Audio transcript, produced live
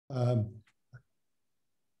Um,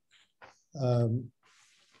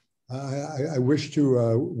 I wish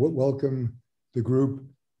to welcome the group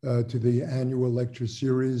to the annual lecture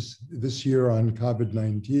series this year on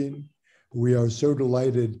COVID-19. We are so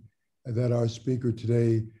delighted that our speaker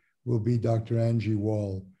today will be Dr. Anji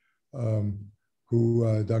Wall,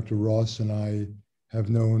 who Dr. Ross and I have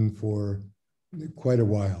known for quite a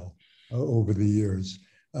while over the years.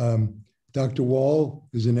 Dr. Wall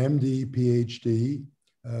is an MD, PhD,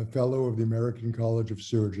 fellow of the American College of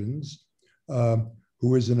Surgeons,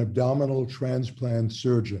 who is an abdominal transplant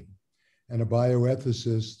surgeon and a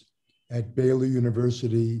bioethicist at Baylor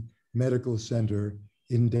University Medical Center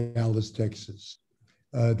in Dallas, Texas.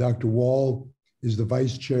 Dr. Wall is the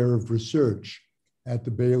vice chair of research at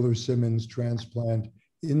the Baylor Simmons Transplant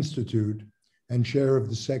Institute and chair of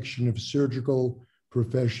the section of surgical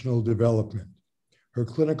professional development. Her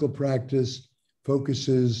clinical practice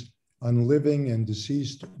focuses on living and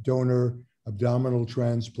deceased donor abdominal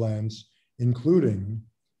transplants, including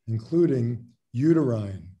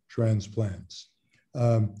uterine transplants.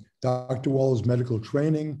 Dr. Wall's medical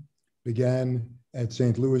training began at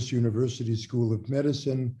St. Louis University School of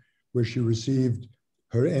Medicine, where she received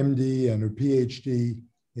her MD and her PhD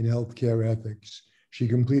in healthcare ethics. She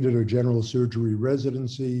completed her general surgery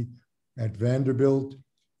residency at Vanderbilt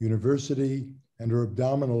University and her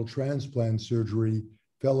abdominal transplant surgery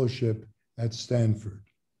fellowship at Stanford.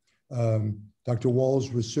 Dr. Wall's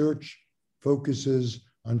research focuses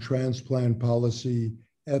on transplant policy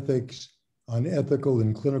ethics, on ethical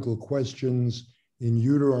and clinical questions in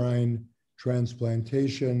uterine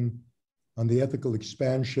transplantation, on the ethical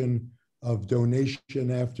expansion of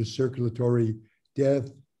donation after circulatory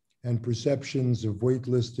death, and perceptions of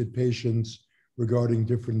waitlisted patients regarding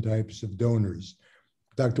different types of donors.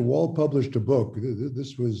 Dr. Wall published a book,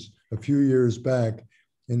 this was a few years back,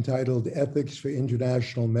 entitled Ethics for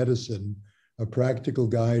International Medicine, a Practical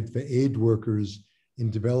Guide for Aid Workers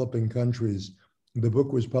in Developing Countries. The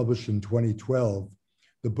book was published in 2012.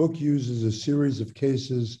 The book uses a series of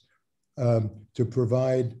cases to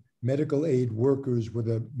provide medical aid workers with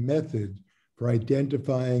a method for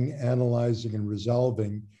identifying, analyzing, and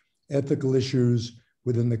resolving ethical issues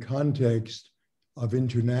within the context of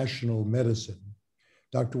international medicine.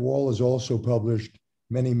 Dr. Wall has also published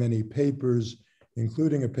many, many papers,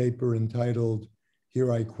 including a paper entitled,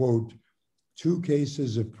 here I quote, 2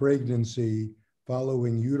 Cases of Pregnancy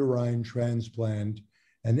Following Uterine Transplant,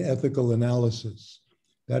 an Ethical Analysis.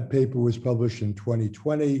 That paper was published in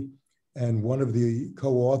 2020, and one of the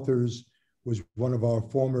co-authors was one of our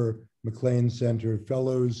former MacLean Center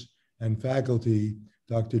fellows and faculty,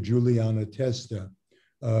 Dr. Juliana Testa,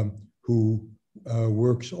 who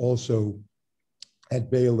works also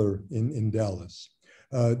at Baylor in Dallas.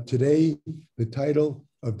 Today, the title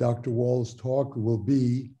of Dr. Wall's talk will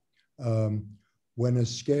be When a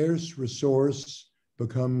Scarce Resource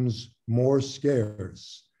Becomes More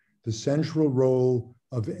Scarce, the Central Role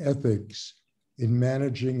of Ethics in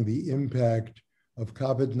Managing the Impact of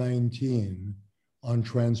COVID-19 on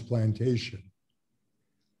Transplantation.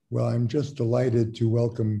 Well, I'm just delighted to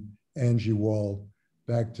welcome Anji Wall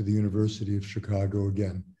back to the University of Chicago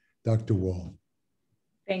again. Dr. Wall.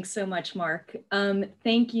 Thanks so much, Mark.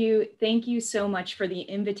 Thank you so much for the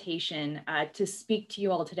invitation to speak to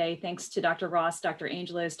you all today. Thanks to Dr. Ross, Dr.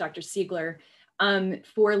 Angelos, Dr. Siegler,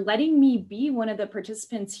 for letting me be one of the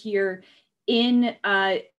participants here in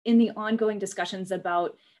the ongoing discussions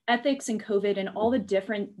about ethics and COVID and all the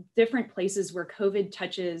different places where COVID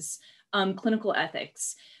touches clinical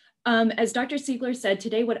ethics. As Dr. Siegler said,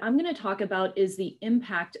 today what I'm going to talk about is the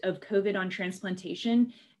impact of COVID on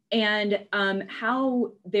transplantation and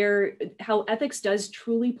how ethics does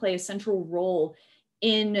truly play a central role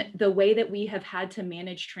in the way that we have had to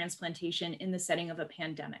manage transplantation in the setting of a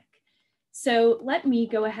pandemic. So let me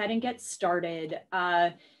go ahead and get started.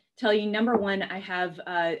 Tell you, number one, I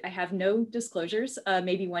have no disclosures.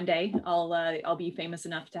 Maybe one day I'll be famous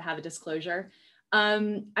enough to have a disclosure.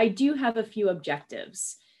 I do have a few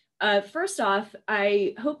objectives. First off,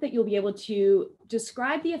 I hope that you'll be able to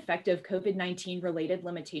describe the effect of COVID-19 related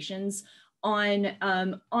limitations on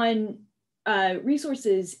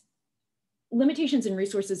limitations and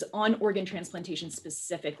resources on organ transplantation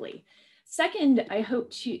specifically. Second, I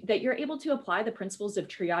hope that you're able to apply the principles of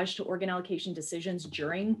triage to organ allocation decisions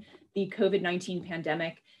during the COVID-19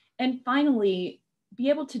 pandemic. And finally, be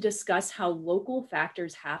able to discuss how local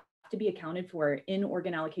factors have to be accounted for in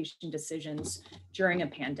organ allocation decisions during a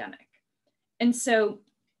pandemic. And so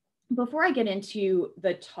before I get into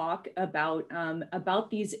the talk about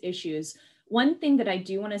these issues, one thing that I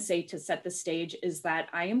do want to say to set the stage is that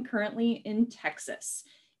I am currently in Texas.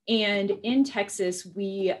 And in Texas,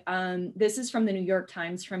 this is from the New York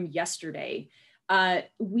Times from yesterday.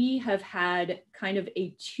 We have had kind of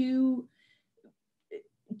a two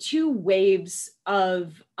waves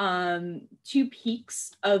of, two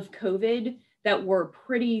peaks of COVID that were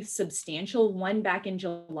pretty substantial, one back in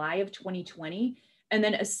July of 2020, and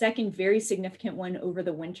then a second very significant one over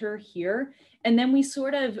the winter here. And then we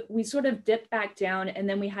sort of dipped back down, and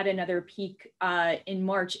then we had another peak in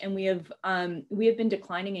March, and we have been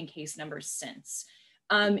declining in case numbers since.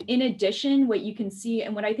 In addition, what you can see,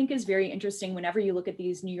 and what I think is very interesting whenever you look at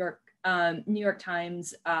these New York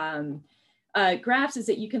Times graphs, is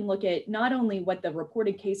that you can look at not only what the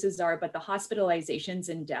reported cases are, but the hospitalizations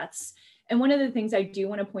and deaths. And one of the things I do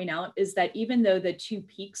want to point out is that even though the two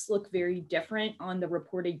peaks look very different on the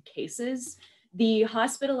reported cases, the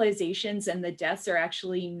hospitalizations and the deaths are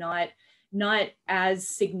actually not as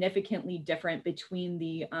significantly different between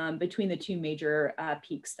the two major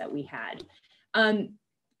peaks that we had. And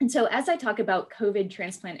so as I talk about COVID,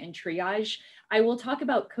 transplant, and triage, I will talk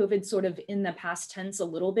about COVID sort of in the past tense a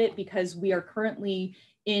little bit, because we are currently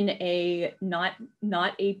in a not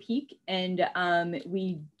a peak, and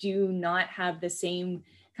we do not have the same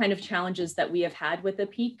kind of challenges that we have had with the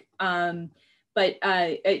peak. But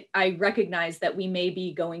I recognize that we may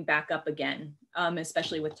be going back up again,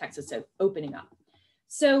 especially with Texas opening up.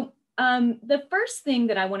 So the first thing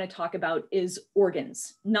that I want to talk about is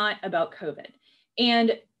organs, not about COVID.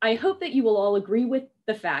 And I hope that you will all agree with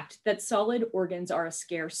the fact that solid organs are a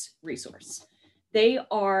scarce resource. They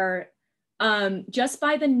are, just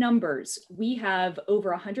by the numbers, we have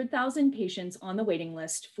over 100,000 patients on the waiting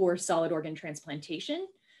list for solid organ transplantation.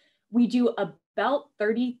 We do about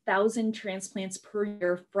 30,000 transplants per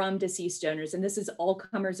year from deceased donors, and this is all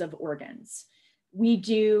comers of organs. We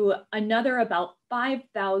do another about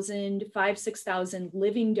 6,000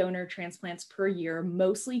 living donor transplants per year,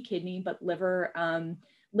 mostly kidney, but liver and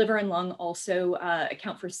lung also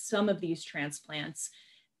account for some of these transplants.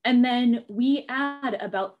 And then we add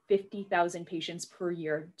about 50,000 patients per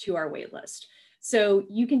year to our wait list. So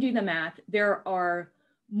you can do the math. There are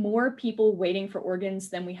more people waiting for organs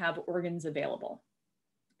than we have organs available.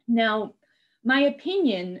 Now, my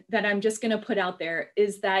opinion that I'm just going to put out there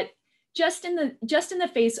is that just in the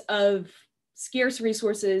face of scarce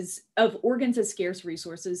resources, of organs as scarce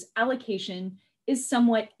resources, allocation is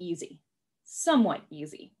somewhat easy,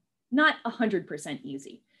 not 100%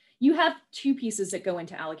 easy. You have two pieces that go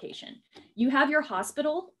into allocation. You have your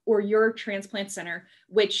hospital or your transplant center,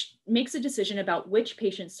 which makes a decision about which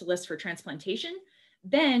patients to list for transplantation.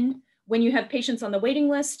 Then when you have patients on the waiting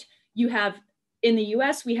list, you have, in the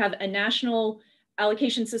US, we have a national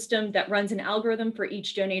allocation system that runs an algorithm for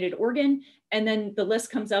each donated organ, and then the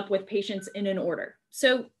list comes up with patients in an order.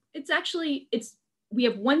 So we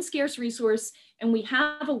have one scarce resource, and we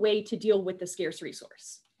have a way to deal with the scarce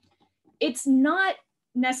resource. It's not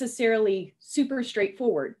necessarily super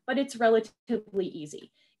straightforward, but it's relatively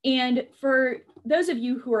easy. And for those of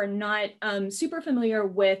you who are not super familiar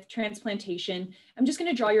with transplantation, I'm just going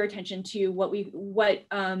to draw your attention to what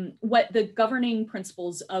the governing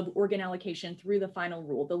principles of organ allocation through the final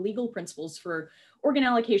rule, the legal principles for organ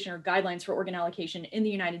allocation or guidelines for organ allocation in the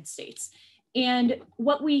United States. And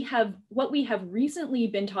what we have recently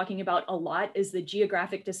been talking about a lot is the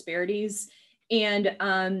geographic disparities and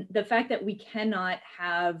the fact that we cannot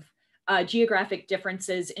have geographic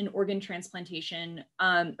differences in organ transplantation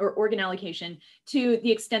or organ allocation to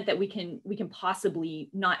the extent that we can possibly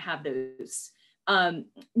not have those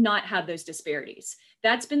disparities.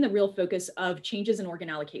 That's been the real focus of changes in organ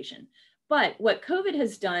allocation. But what COVID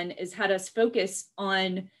has done is had us focus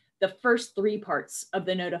on the first three parts of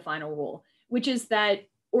the no to final rule, which is that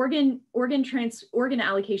organ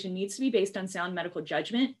allocation needs to be based on sound medical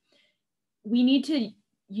judgment. We need to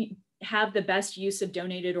have the best use of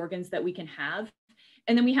donated organs that we can have.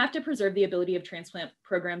 And then we have to preserve the ability of transplant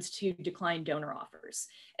programs to decline donor offers.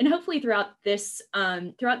 And hopefully throughout this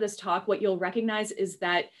talk, what you'll recognize is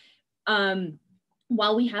that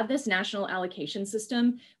while we have this national allocation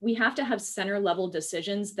system, we have to have center level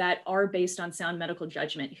decisions that are based on sound medical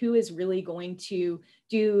judgment. Who is really going to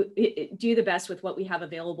do the best with what we have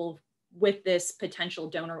available with this potential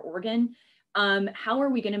donor organ? How are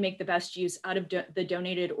we going to make the best use out of the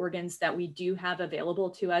donated organs that we do have available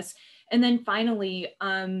to us? And then finally,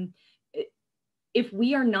 if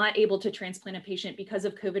we are not able to transplant a patient because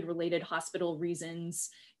of COVID-related hospital reasons,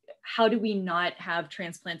 how do we not have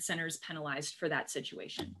transplant centers penalized for that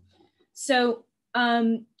situation? So,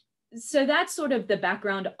 so that's sort of the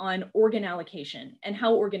background on organ allocation and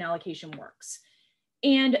how organ allocation works.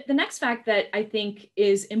 And the next fact that I think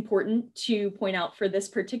is important to point out for this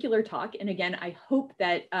particular talk, and again, I hope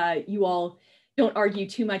that you all don't argue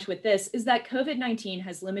too much with this, is that COVID-19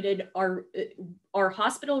 has limited our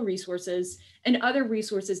hospital resources and other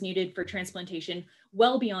resources needed for transplantation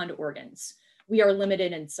well beyond organs. We are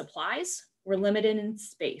limited in supplies, we're limited in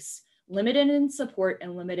space, limited in support,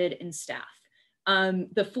 and limited in staff.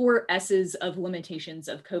 The 4 S's of limitations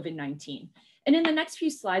of COVID-19. And in the next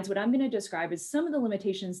few slides, what I'm going to describe is some of the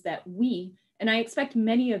limitations that we, and I expect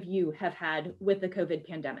many of you, have had with the COVID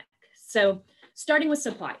pandemic. So starting with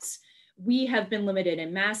supplies, we have been limited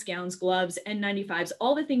in masks, gowns, gloves, N95s,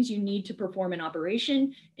 all the things you need to perform an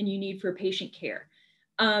operation and you need for patient care.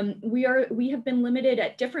 We have been limited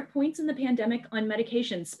at different points in the pandemic on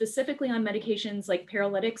medications, specifically on medications like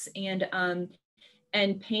paralytics and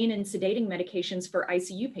pain and sedating medications for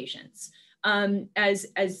ICU patients.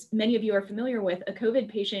 As many of you are familiar with, a COVID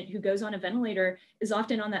patient who goes on a ventilator is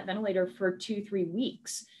often on that ventilator for 2-3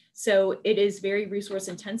 weeks. So it is very resource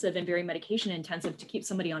intensive and very medication intensive to keep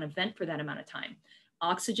somebody on a vent for that amount of time.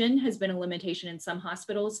 Oxygen has been a limitation in some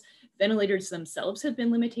hospitals. Ventilators themselves have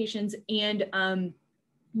been limitations. And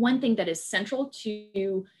one thing that is central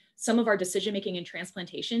to some of our decision-making in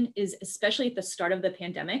transplantation is, especially at the start of the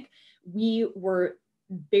pandemic, we were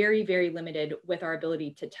very, very limited with our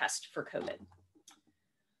ability to test for COVID.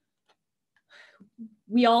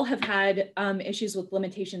 We all have had issues with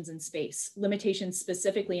limitations in space, limitations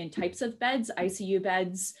specifically in types of beds, ICU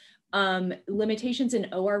beds, limitations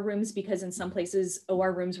in OR rooms, because in some places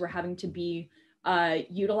OR rooms were having to be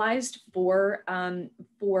utilized for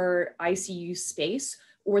ICU space,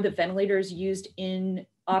 or the ventilators used in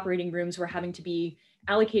operating rooms were having to be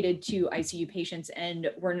allocated to ICU patients,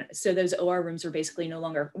 and so those OR rooms are basically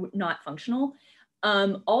not functional.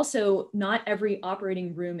 Also, not every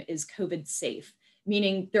operating room is COVID safe,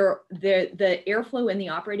 meaning the airflow in the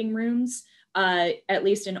operating rooms, at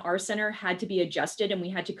least in our center, had to be adjusted, and we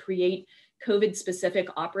had to create COVID specific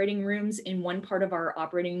operating rooms in one part of our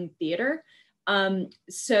operating theater.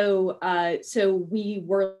 So we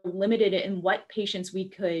were limited in what patients we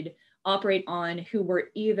could operate on who were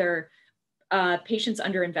either patients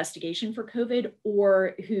under investigation for COVID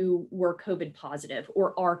or who were COVID positive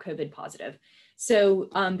or are COVID positive. So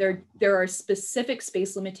there are specific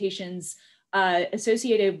space limitations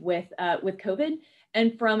associated with COVID.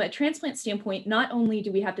 And from a transplant standpoint, not only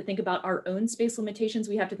do we have to think about our own space limitations,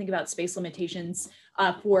 we have to think about space limitations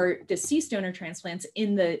for deceased donor transplants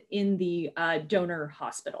in the donor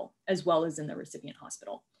hospital, as well as in the recipient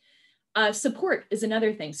hospital. Support is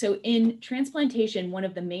another thing. So in transplantation, one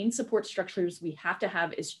of the main support structures we have to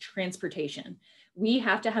have is transportation. We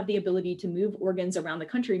have to have the ability to move organs around the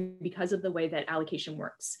country because of the way that allocation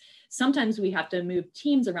works. Sometimes we have to move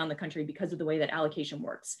teams around the country because of the way that allocation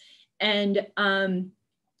works. And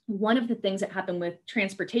one of the things that happened with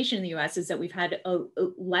transportation in the US is that we've had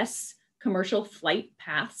less commercial flight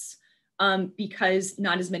paths because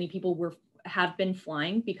not as many people have been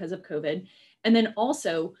flying because of COVID. And then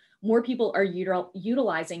also, more people are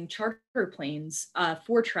utilizing charter planes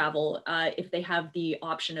for travel if they have the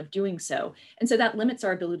option of doing so. And so that limits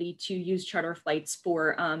our ability to use charter flights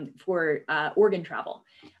for organ travel.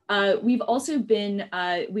 We've also been,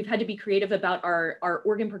 we've had to be creative about our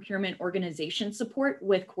organ procurement organization support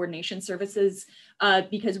with coordination services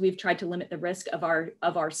because we've tried to limit the risk of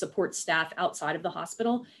our support staff outside of the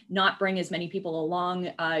hospital, not bring as many people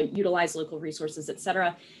along, utilize local resources, et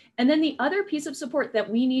cetera. And then the other piece of support that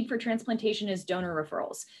we need for transplantation is donor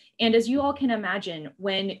referrals. And as you all can imagine,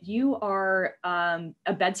 when you are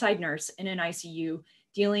a bedside nurse in an ICU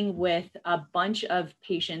dealing with a bunch of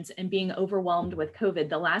patients and being overwhelmed with COVID,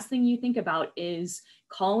 the last thing you think about is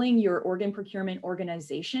calling your organ procurement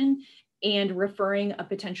organization and referring a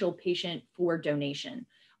potential patient for donation.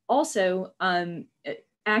 Also,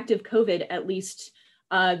 active COVID, at least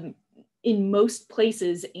in most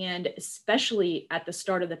places, and especially at the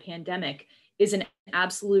start of the pandemic, is an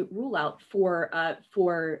absolute rule out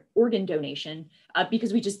for organ donation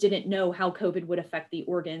because we just didn't know how COVID would affect the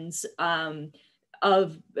organs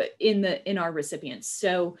in our recipients.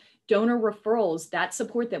 So donor referrals, that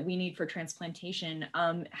support that we need for transplantation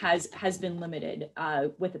has been limited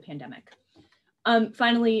with the pandemic.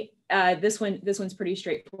 Finally, this one's pretty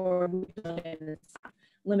straightforward.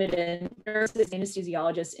 Limited nurses,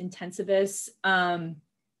 anesthesiologists, intensivists,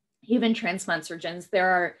 even transplant surgeons.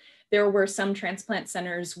 There were some transplant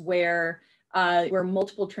centers where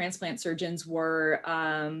multiple transplant surgeons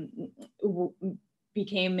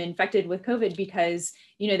became infected with COVID because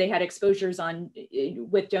they had exposures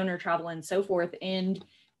with donor travel and so forth, and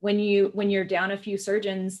When you're down a few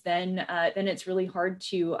surgeons, then it's really hard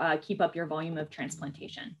to keep up your volume of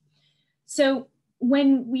transplantation. So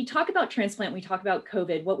when we talk about transplant, we talk about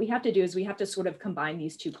COVID, what we have to do is we have to sort of combine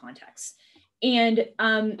these two contexts. And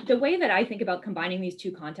the way that I think about combining these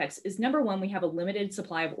two contexts is, number one, we have a limited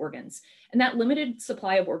supply of organs, and that limited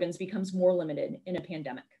supply of organs becomes more limited in a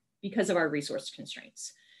pandemic because of our resource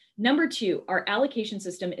constraints. Number two, our allocation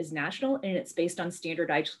system is national and it's based on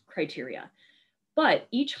standardized criteria, but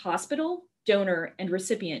each hospital, donor, and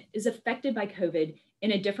recipient is affected by COVID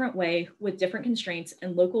in a different way with different constraints,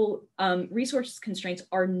 and local resource constraints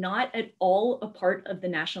are not at all a part of the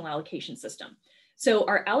national allocation system. So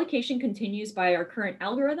our allocation continues by our current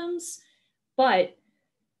algorithms, but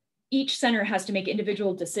each center has to make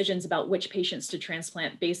individual decisions about which patients to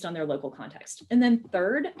transplant based on their local context. And then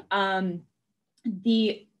third,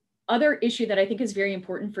 the other issue that I think is very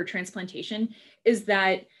important for transplantation is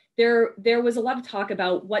that there was a lot of talk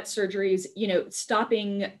about what surgeries,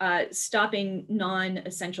 stopping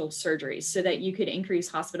non-essential surgeries so that you could increase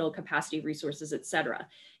hospital capacity, resources, et cetera.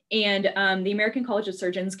 And the American College of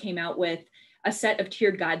Surgeons came out with a set of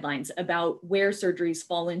tiered guidelines about where surgeries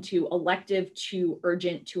fall into elective to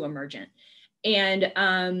urgent to emergent. And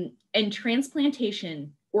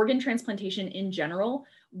transplantation, organ transplantation in general,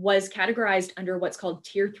 was categorized under what's called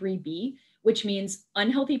Tier 3B, which means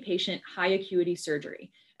unhealthy patient, high acuity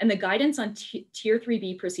surgery. And the guidance on Tier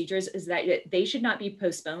 3B procedures is that they should not be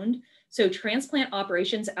postponed. So transplant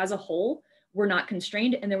operations as a whole were not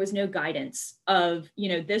constrained, and there was no guidance of,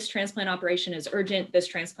 this transplant operation is urgent, this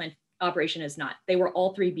transplant operation is not. They were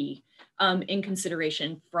all 3B in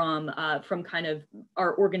consideration from kind of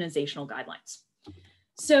our organizational guidelines.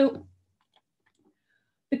 So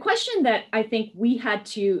the question that I think we have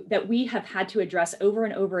had to address over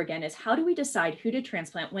and over again is, how do we decide who to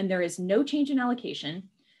transplant when there is no change in allocation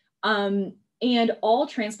and all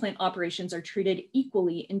transplant operations are treated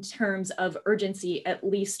equally in terms of urgency, at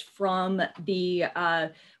least from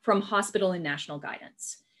hospital and national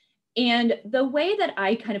guidance? And the way that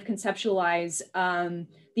I kind of conceptualize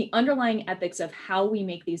the underlying ethics of how we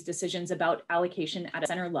make these decisions about allocation at a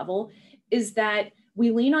center level is that we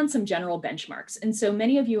lean on some general benchmarks. And so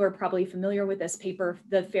many of you are probably familiar with this paper,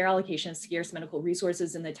 The Fair Allocation of Scarce Medical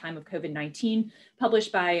Resources in the Time of COVID-19,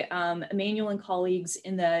 published by Emmanuel and colleagues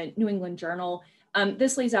in the New England Journal.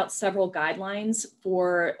 This lays out several guidelines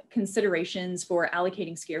for considerations for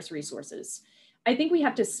allocating scarce resources. I think we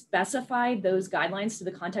have to specify those guidelines to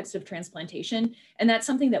the context of transplantation. And that's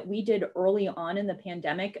something that we did early on in the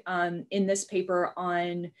pandemic in this paper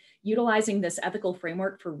on utilizing this ethical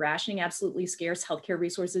framework for rationing absolutely scarce healthcare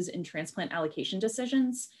resources in transplant allocation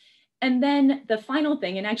decisions. And then the final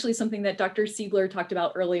thing, and actually something that Dr. Siegler talked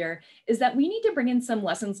about earlier, is that we need to bring in some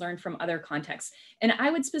lessons learned from other contexts. And I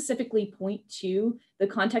would specifically point to the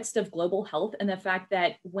context of global health and the fact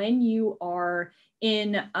that when you are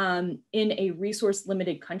in a resource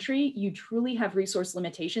limited country, you truly have resource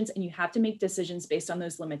limitations and you have to make decisions based on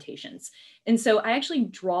those limitations. And so I actually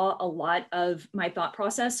draw a lot of my thought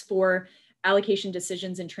process for allocation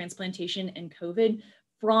decisions in transplantation and COVID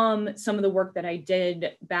from some of the work that I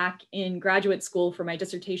did back in graduate school for my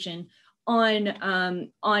dissertation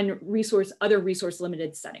on other resource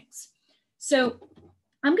limited settings. So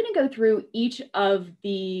I'm going to go through each of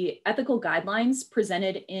the ethical guidelines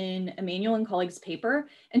presented in Emmanuel and colleagues' paper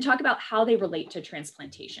and talk about how they relate to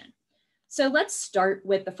transplantation. So let's start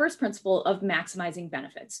with the first principle of maximizing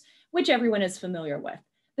benefits, which everyone is familiar with.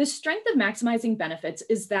 The strength of maximizing benefits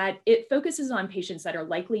is that it focuses on patients that are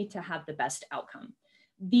likely to have the best outcome.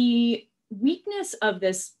 The weakness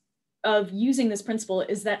of using this principle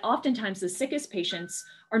is that oftentimes the sickest patients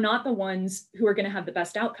are not the ones who are going to have the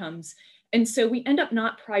best outcomes. And so we end up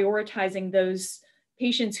not prioritizing those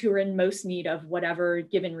patients who are in most need of whatever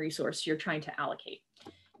given resource you're trying to allocate.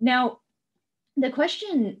 Now, the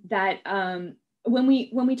question that when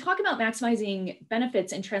we talk about maximizing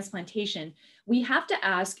benefits in transplantation, we have to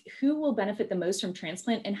ask who will benefit the most from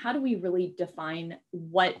transplant and how do we really define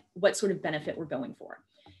what sort of benefit we're going for.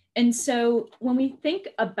 And so when we think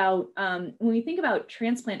about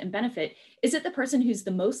transplant and benefit, is it the person who's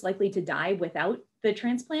the most likely to die without the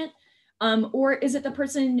transplant? Or is it the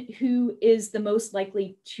person who is the most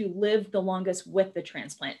likely to live the longest with the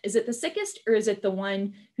transplant? Is it the sickest or is it the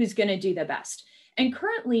one who's going to do the best? And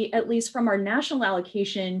currently, at least from our national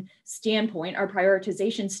allocation standpoint, our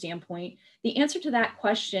prioritization standpoint, the answer to that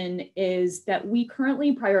question is that we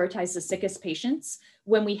currently prioritize the sickest patients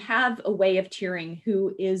when we have a way of tiering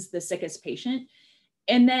who is the sickest patient.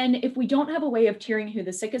 And then if we don't have a way of tiering who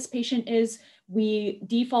the sickest patient is, we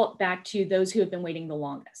default back to those who have been waiting the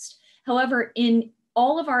longest. However, in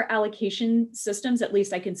all of our allocation systems, at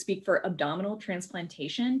least I can speak for abdominal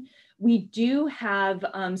transplantation, we do have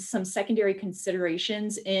some secondary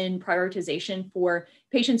considerations in prioritization for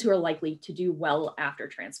patients who are likely to do well after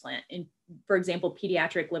transplant. In, for example,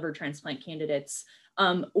 pediatric liver transplant candidates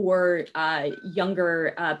or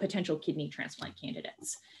younger potential kidney transplant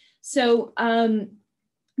candidates. So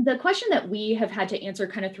the question that we have had to answer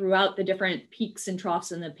kind of throughout the different peaks and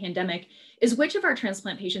troughs in the pandemic is which of our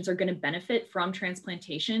transplant patients are going to benefit from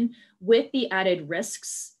transplantation with the added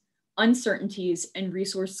risks, uncertainties, and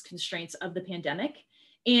resource constraints of the pandemic.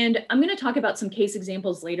 And I'm going to talk about some case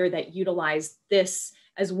examples later that utilize this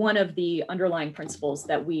as one of the underlying principles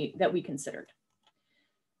that we considered.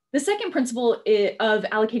 The second principle of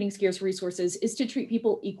allocating scarce resources is to treat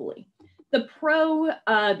people equally. The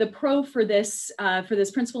pro for this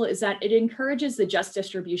principle is that it encourages the just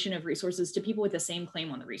distribution of resources to people with the same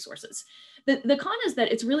claim on the resources. The con is that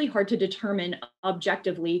it's really hard to determine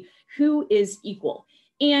objectively who is equal.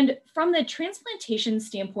 And from the transplantation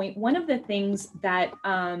standpoint, one of the things that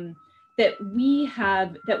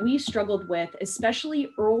we struggled with, especially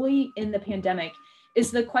early in the pandemic,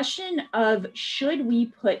 is the question of should we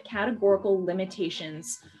put categorical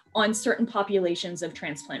limitations on certain populations of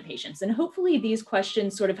transplant patients? And hopefully these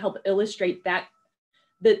questions sort of help illustrate that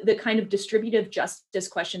the kind of distributive justice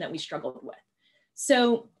question that we struggled with.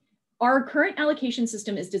 So our current allocation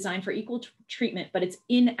system is designed for equal treatment, but it's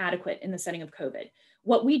inadequate in the setting of COVID.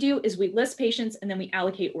 What we do is we list patients and then we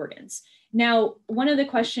allocate organs. Now, some of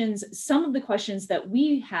the questions that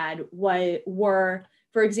we had were,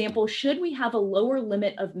 for example, should we have a lower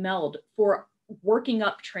limit of MELD for working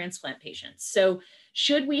up transplant patients? So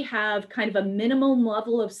should we have kind of a minimum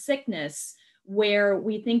level of sickness where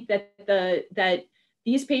we think that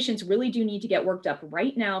these patients really do need to get worked up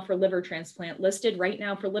right now for liver transplant, listed right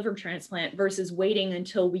now for liver transplant versus waiting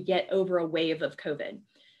until we get over a wave of COVID?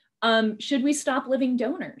 Should we stop living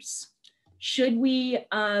donors? Should we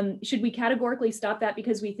categorically stop that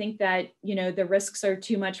because we think that, you know, the risks are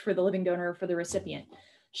too much for the living donor or for the recipient?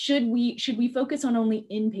 Should we focus on only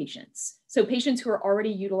inpatients? So patients who are already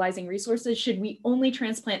utilizing resources, should we only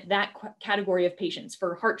transplant that category of patients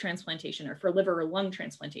for heart transplantation or for liver or lung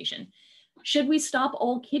transplantation? Should we stop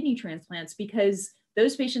all kidney transplants because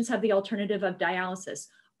those patients have the alternative of dialysis?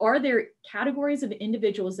 Are there categories of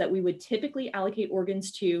individuals that we would typically allocate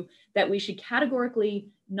organs to that we should categorically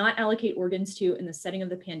not allocate organs to in the setting of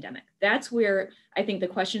the pandemic? That's where I think the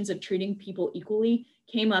questions of treating people equally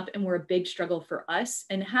came up and were a big struggle for us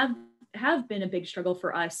and have been a big struggle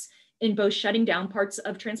for us in both shutting down parts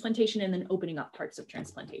of transplantation and then opening up parts of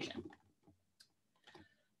transplantation.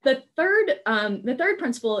 The third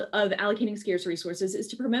principle of allocating scarce resources is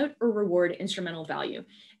to promote or reward instrumental value.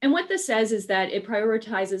 And what this says is that it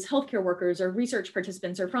prioritizes healthcare workers or research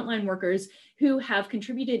participants or frontline workers who have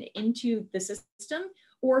contributed into the system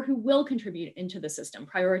or who will contribute into the system,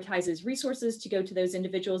 prioritizes resources to go to those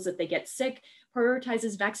individuals if they get sick,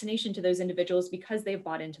 prioritizes vaccination to those individuals because they've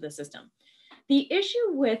bought into the system. The issue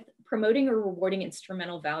with promoting or rewarding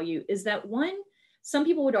instrumental value is that one, some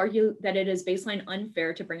people would argue that it is baseline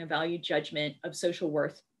unfair to bring a value judgment of social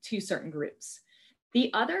worth to certain groups.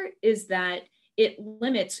 The other is that it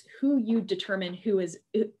limits who you determine who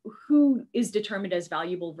is determined as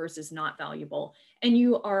valuable versus not valuable. And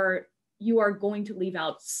you are going to leave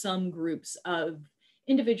out some groups of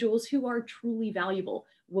individuals who are truly valuable.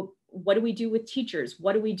 What do we do with teachers?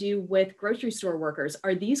 What do we do with grocery store workers?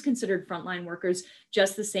 Are these considered frontline workers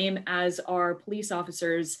just the same as our police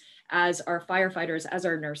officers, as our firefighters, as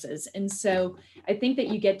our nurses? And so I think that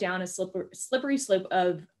you get down a slippery slope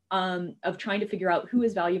of trying to figure out who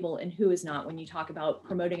is valuable and who is not when you talk about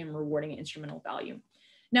promoting and rewarding instrumental value.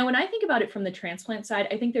 Now, when I think about it from the transplant side,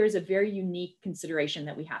 I think there is a very unique consideration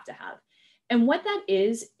that we have to have. And what that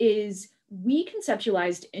is we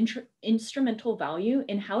conceptualized instrumental value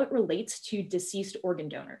in how it relates to deceased organ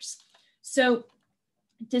donors. So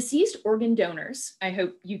deceased organ donors, I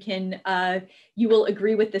hope you will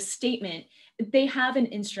agree with this statement, they have an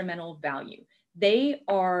instrumental value.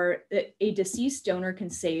 A deceased donor can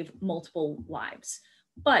save multiple lives,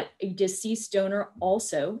 but a deceased donor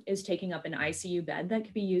also is taking up an ICU bed that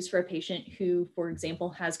could be used for a patient who, for example,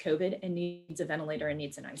 has COVID and needs a ventilator and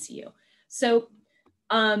needs an ICU. So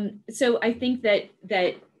I think that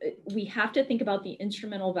we have to think about the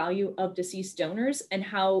instrumental value of deceased donors and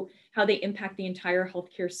how they impact the entire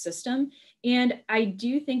healthcare system. And I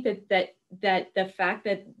do think that the fact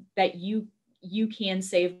that you can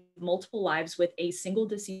save multiple lives with a single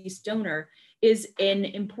deceased donor is an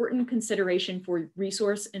important consideration for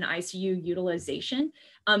resource and ICU utilization.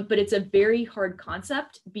 But it's a very hard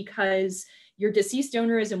concept because your deceased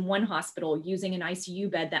donor is in one hospital using an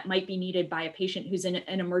ICU bed that might be needed by a patient who's in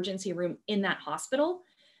an emergency room in that hospital.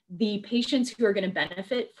 The patients who are going to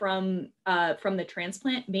benefit from the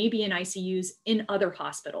transplant may be in ICUs in other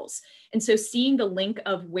hospitals. And so seeing the link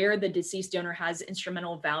of where the deceased donor has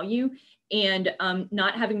instrumental value and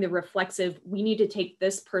not having the reflexive, we need to take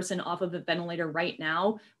this person off of a ventilator right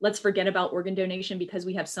now, let's forget about organ donation because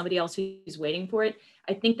we have somebody else who's waiting for it.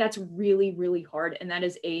 I think that's really, really hard. And that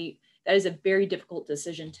is a very difficult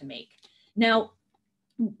decision to make. Now,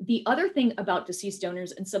 the other thing about deceased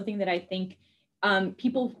donors, and something that I think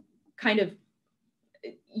people kind of,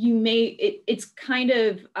 it's kind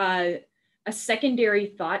of a secondary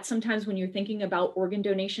thought sometimes when you're thinking about organ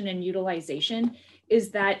donation and utilization,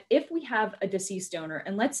 is that if we have a deceased donor,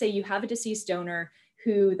 and let's say you have a deceased donor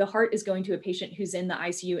who the heart is going to a patient who's in the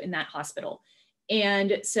ICU in that hospital.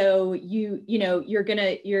 And so you're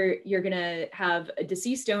gonna have a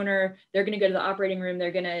deceased donor. They're gonna go to the operating room.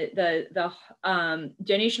 They're gonna the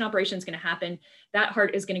donation operation is gonna happen. That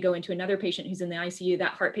heart is gonna go into another patient who's in the ICU.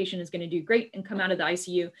 That heart patient is gonna do great and come out of the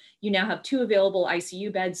ICU. You now have 2 available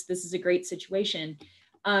ICU beds. This is a great situation.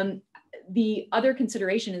 The other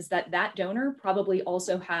consideration is that that donor probably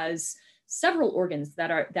also has several organs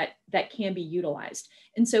that can be utilized.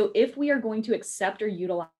 And so if we are going to accept or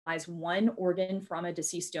utilize one organ from a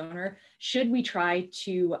deceased donor, should we try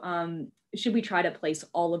to place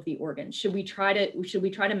all of the organs? Should we try to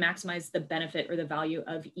maximize the benefit or the value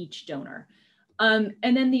of each donor? And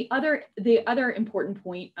then the other important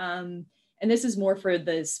point, and this is more for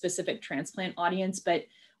the specific transplant audience, but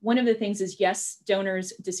one of the things is, yes,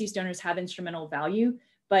 deceased donors have instrumental value,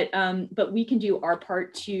 but we can do our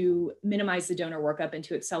part to minimize the donor workup and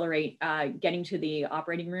to accelerate getting to the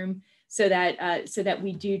operating room, so that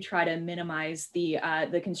we do try to minimize the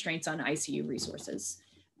constraints on ICU resources.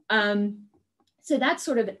 So that's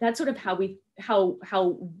sort of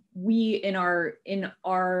how we in our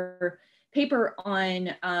paper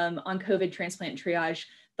on COVID transplant triage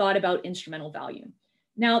thought about instrumental value.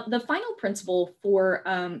 Now, the final principle for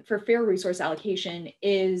fair resource allocation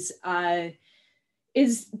is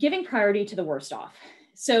giving priority to the worst off.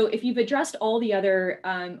 So if you've addressed all of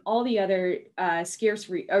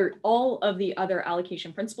the other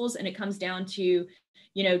allocation principles, and it comes down to,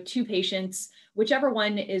 2 patients, whichever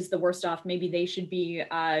one is the worst off, maybe they should be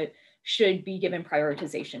given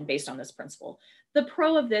prioritization based on this principle. The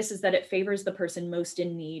pro of this is that it favors the person most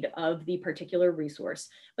in need of the particular resource,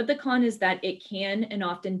 but the con is that it can and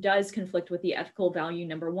often does conflict with the ethical value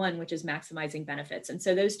number 1, which is maximizing benefits. And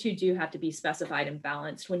so those two do have to be specified and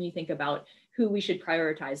balanced when you think about who we should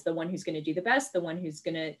prioritize, the one who's going to do the best, the one who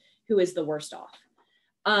is the worst off.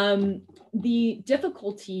 The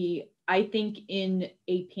difficulty, I think, in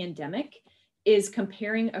a pandemic is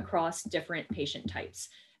comparing across different patient types.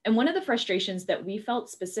 And one of the frustrations that we felt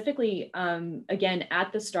specifically, again,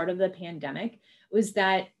 at the start of the pandemic, was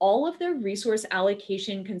that all of the resource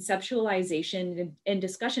allocation, conceptualization, and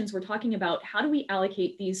discussions were talking about how do we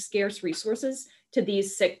allocate these scarce resources to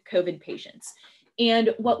these sick COVID patients.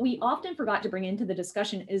 And what we often forgot to bring into the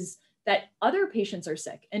discussion is that other patients are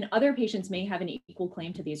sick and other patients may have an equal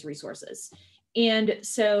claim to these resources. And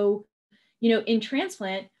so, in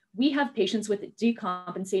transplant, we have patients with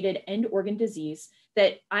decompensated end organ disease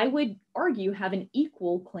that I would argue have an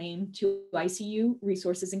equal claim to ICU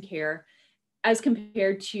resources and care as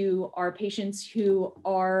compared to our patients who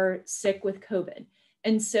are sick with COVID.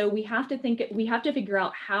 And so we have to figure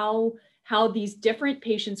out how these different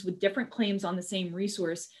patients with different claims on the same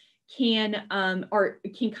resource can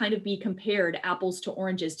kind of be compared apples to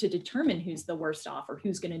oranges to determine who's the worst off or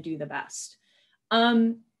who's going to do the best.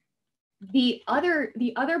 The other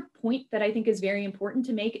point that I think is very important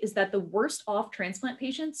to make is that the worst off transplant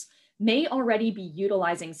patients may already be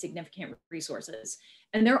utilizing significant resources,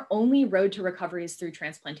 and their only road to recovery is through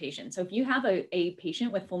transplantation. So if you have a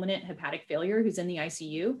patient with fulminant hepatic failure who's in the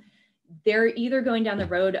ICU, they're either going down the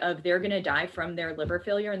road of they're going to die from their liver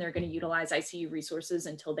failure and they're going to utilize ICU resources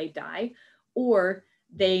until they die, or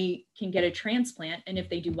they can get a transplant, and if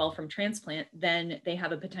they do well from transplant, then they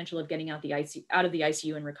have a potential of getting out of the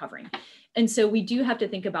ICU and recovering. And so we do have to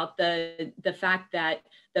think about the fact that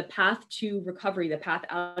the path to recovery, the path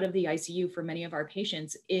out of the ICU for many of our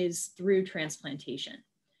patients is through transplantation.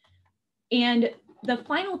 And the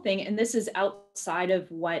final thing, and this is outside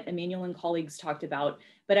of what Emmanuel and colleagues talked about,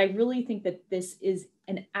 but I really think that this is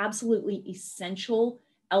an absolutely essential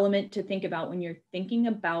element to think about when you're thinking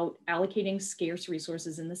about allocating scarce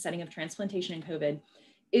resources in the setting of transplantation and COVID,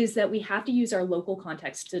 is that we have to use our local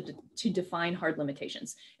context to define hard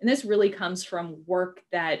limitations. And this really comes from work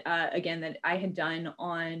that, again, that I had done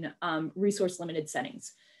on resource limited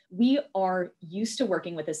settings. we are used to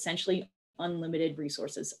working with essentially unlimited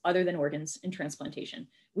resources other than organs and transplantation.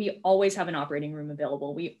 We always have an operating room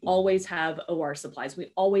available. We always have OR supplies.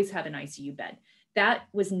 We always have an ICU bed. That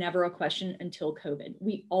was never a question until COVID.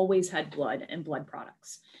 We always had blood and blood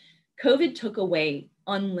products. COVID took away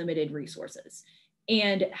unlimited resources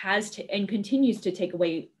and and continues to take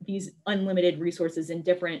away these unlimited resources in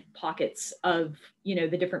different pockets of,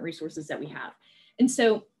 the different resources that we have. And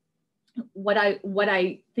so what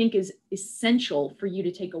I think is essential for you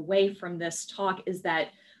to take away from this talk is that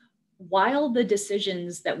while the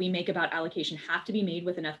decisions that we make about allocation have to be made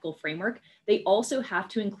with an ethical framework, they also have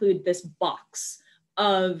to include this box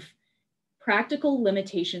of practical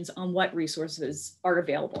limitations on what resources are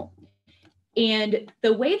available. And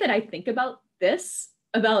the way that I think about this,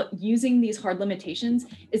 about using these hard limitations,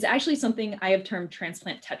 is actually something I have termed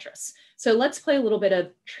transplant Tetris. So let's play a little bit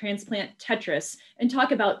of transplant Tetris and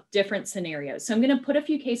talk about different scenarios. So I'm going to put a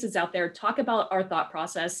few cases out there, talk about our thought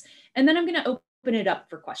process, and then I'm going to open it up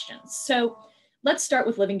for questions. So let's start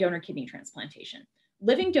with living donor kidney transplantation.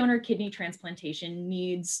 Living donor kidney transplantation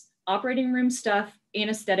needs operating room stuff,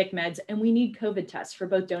 anesthetic meds, and we need COVID tests for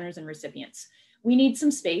both donors and recipients. We need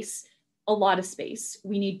some space, a lot of space.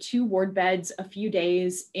 We need 2 ward beds, a few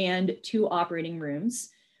days, and 2 operating rooms.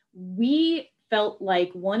 We felt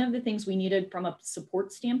like one of the things we needed from a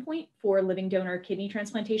support standpoint for living donor kidney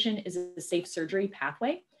transplantation is a safe surgery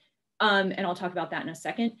pathway. And I'll talk about that in a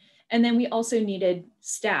second. And then we also needed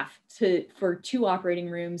staff for 2 operating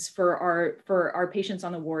rooms for our patients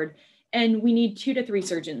on the ward. And we need 2 to 3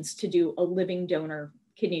 surgeons to do a living donor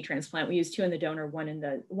kidney transplant. We use 2 in the donor, one in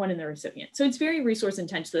the recipient. So it's very resource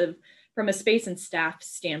intensive from a space and staff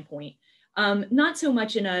standpoint. Not so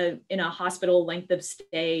much in a hospital length of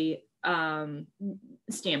stay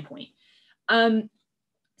standpoint.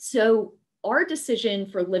 So our decision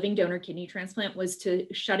for living donor kidney transplant was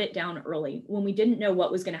to shut it down early when we didn't know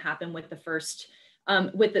what was going to happen with the first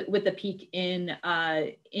with the peak in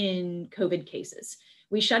COVID cases.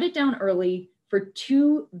 We shut it down early for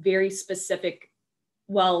 2 very specific,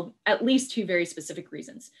 well, at least 2 very specific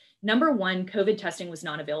reasons. Number one, COVID testing was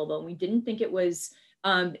not available, and we didn't think it was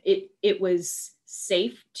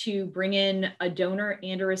safe to bring in a donor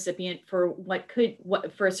and a recipient for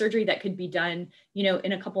for a surgery that could be done,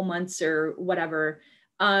 in a couple months or whatever,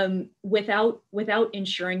 without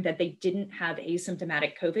ensuring that they didn't have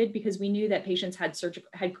asymptomatic COVID, because we knew that patients had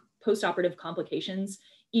post-operative complications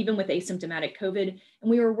even with asymptomatic COVID. And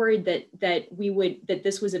we were worried that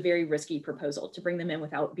this was a very risky proposal to bring them in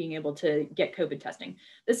without being able to get COVID testing.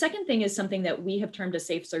 The second thing is something that we have termed a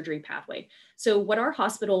safe surgery pathway. So what our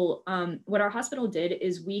hospital did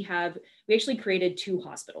is we actually created 2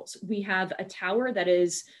 hospitals. We have a tower that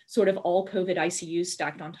is sort of all COVID ICUs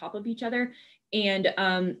stacked on top of each other. And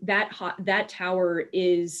that tower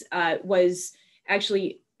was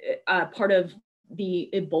actually part of the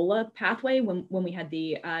Ebola pathway when we had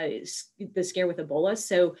the scare with Ebola.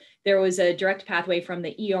 So there was a direct pathway from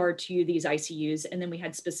the ER to these ICUs, and then we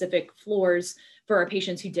had specific floors for our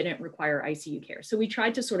patients who didn't require ICU care. So we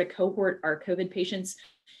tried to sort of cohort our COVID patients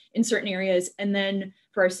in certain areas. And then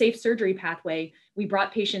for our safe surgery pathway, we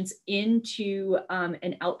brought patients into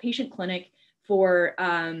an outpatient clinic for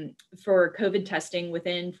COVID testing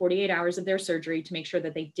within 48 hours of their surgery to make sure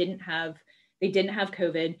that they didn't have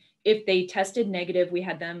COVID. If they tested negative, we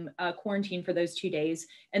had them quarantined for those 2 days,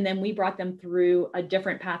 and then we brought them through a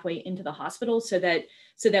different pathway into the hospital so that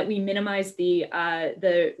we minimize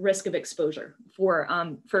the risk of exposure for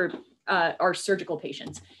our surgical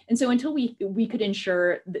patients. And so until we could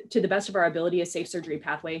ensure, to the best of our ability, a safe surgery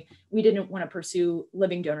pathway, we didn't want to pursue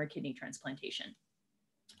living donor kidney transplantation.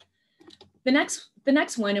 The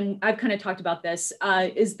next one, and I've kind of talked about this,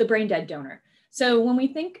 is the brain dead donor. So when we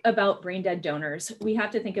think about brain dead donors, we have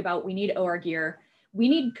to think about, we need OR gear. We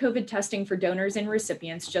need COVID testing for donors and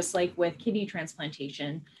recipients, just like with kidney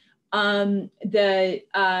transplantation. We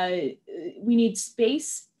need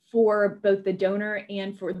space for both the donor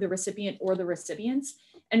and for the recipient or the recipients.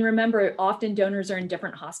 And remember, often donors are in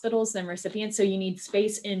different hospitals than recipients. So you need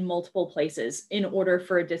space in multiple places in order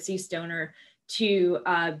for a deceased donor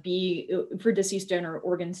for deceased donor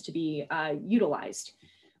organs to be utilized.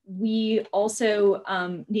 We also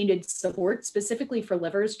needed support specifically for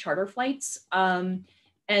livers, charter flights, and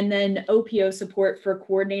then OPO support for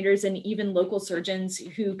coordinators and even local surgeons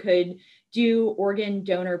who could do organ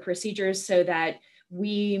donor procedures so that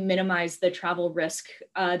we minimize the travel risk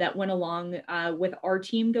that went along with our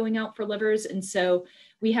team going out for livers. And so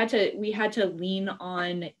we had to lean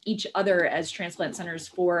on each other as transplant centers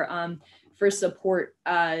for support,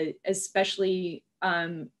 especially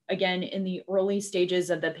again, in the early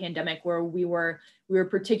stages of the pandemic, where we were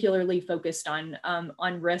particularly focused on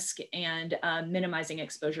risk and minimizing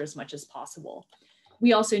exposure as much as possible.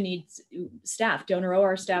 We also need staff, donor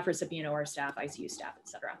OR staff, recipient OR staff, ICU staff, et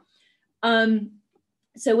cetera.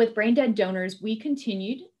 So with brain dead donors, we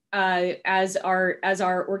continued as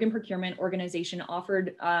our organ procurement organization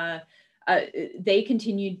offered. They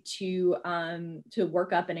continued to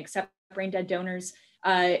work up and accept brain dead donors.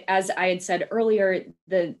 As I had said earlier,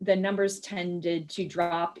 the numbers tended to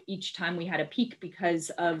drop each time we had a peak because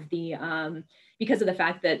of the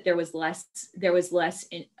fact that there was less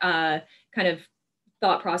kind of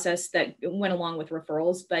thought process that went along with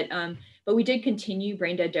referrals, but we did continue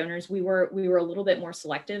brain dead donors. We were a little bit more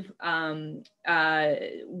selective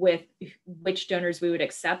with which donors we would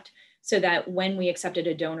accept, so that when we accepted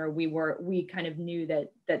a donor, we kind of knew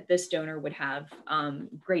that this donor would have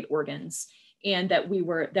great organs, and that we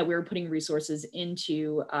were putting resources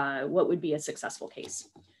into what would be a successful case.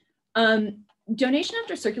 Donation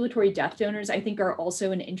after circulatory death donors, I think, are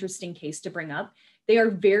also an interesting case to bring up. They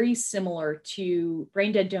are very similar to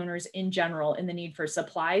brain dead donors in general in the need for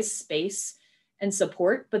supplies, space, and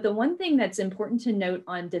support. But the one thing that's important to note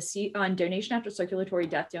on donation after circulatory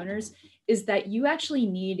death donors is that you actually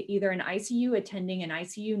need either an ICU attending, an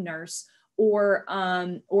ICU nurse, or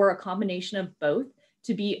a combination of both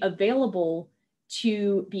to be available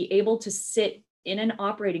to be able to sit in an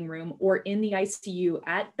operating room or in the ICU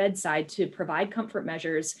at bedside to provide comfort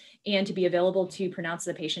measures and to be available to pronounce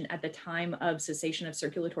the patient at the time of cessation of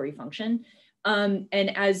circulatory function. And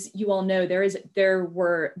as you all know,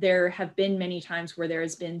 there have been many times where there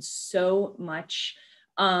has been so much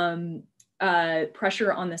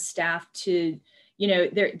pressure on the staff to,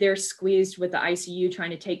 they're squeezed with the ICU trying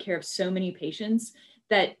to take care of so many patients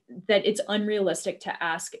that it's unrealistic to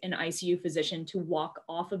ask an ICU physician to walk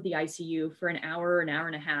off of the ICU for an hour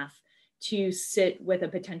and a half to sit with a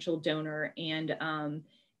potential donor and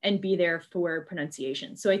be there for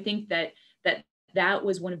pronunciation. So I think that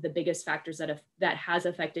was one of the biggest factors that has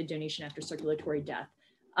affected donation after circulatory death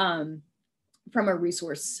from a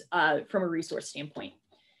resource standpoint.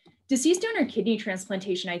 Deceased donor kidney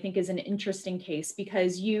transplantation, I think, is an interesting case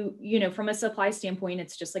because from a supply standpoint,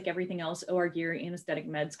 it's just like everything else: OR gear, anesthetic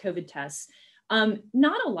meds, COVID tests.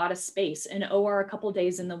 Not a lot of space, an OR a couple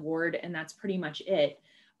days in the ward, and that's pretty much it.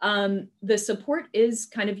 The support is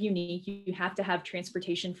kind of unique. You have to have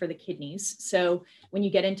transportation for the kidneys. So when you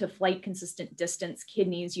get into flight consistent distance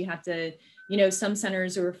kidneys, you have to, some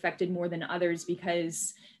centers are affected more than others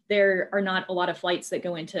because there are not a lot of flights that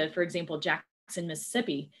go into, for example, Jackson,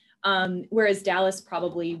 Mississippi. Whereas Dallas,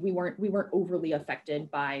 probably we weren't overly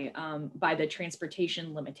affected by the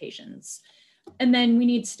transportation limitations. And then we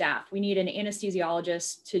need staff. We need an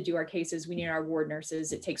anesthesiologist to do our cases. We need our ward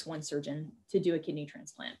nurses. It takes one surgeon to do a kidney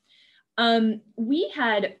transplant. We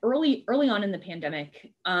had early on in the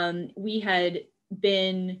pandemic, we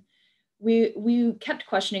kept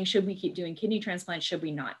questioning, should we keep doing kidney transplants? Should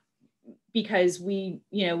we not? Because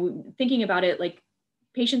thinking about it, like,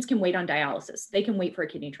 patients can wait on dialysis. They can wait for a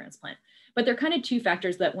kidney transplant. But there are kind of two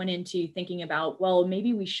factors that went into thinking about, well,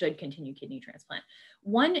 maybe we should continue kidney transplant.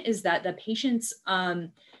 One is that the patients,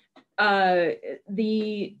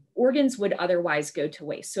 the organs would otherwise go to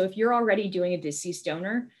waste. So if you're already doing a deceased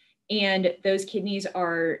donor and those kidneys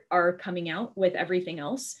are coming out with everything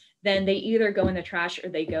else, then they either go in the trash or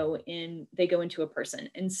they go into a person.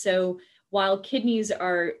 And so while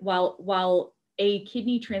a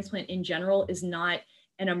kidney transplant in general is not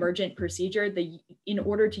an emergent procedure, in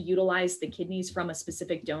order to utilize the kidneys from a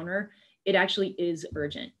specific donor, it actually is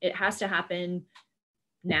urgent. It has to happen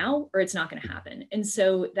now or it's not going to happen. And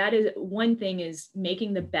so that is one thing, is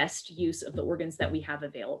making the best use of the organs that we have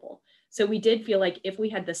available. So we did feel like if we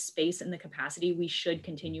had the space and the capacity, we should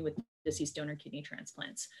continue with deceased donor kidney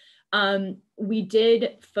transplants. We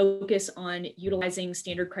did focus on utilizing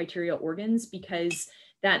standard criteria organs because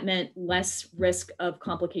that meant less risk of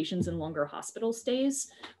complications and longer hospital stays.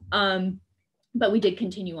 But we did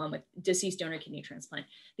continue on with deceased donor kidney transplant.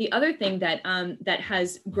 The other thing that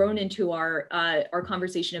has grown into our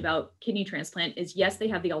conversation about kidney transplant is, yes, they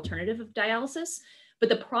have the alternative of dialysis, but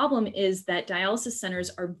the problem is that dialysis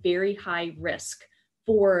centers are very high risk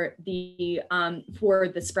for the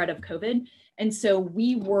spread of COVID. And so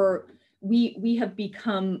we have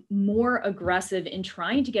become more aggressive in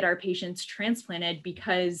trying to get our patients transplanted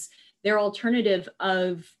because their alternative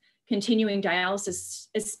of continuing dialysis,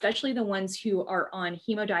 especially the ones who are on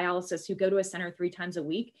hemodialysis, who go to a center 3 times a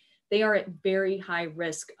week, they are at very high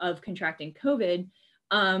risk of contracting COVID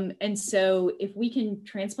And so if we can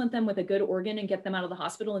transplant them with a good organ and get them out of the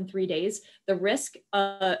hospital in 3 days, the risk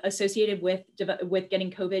associated with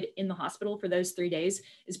getting COVID in the hospital for those 3 days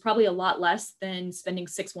is probably a lot less than spending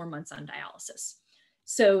 6 more months on dialysis.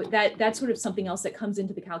 So that's sort of something else that comes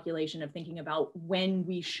into the calculation of thinking about when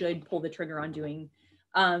we should pull the trigger on doing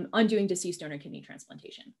deceased donor kidney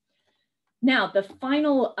transplantation. Now, the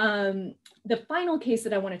final case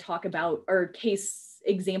that I want to talk about, or case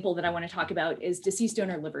example that I want to talk about, is deceased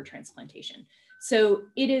donor liver transplantation. So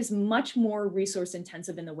it is much more resource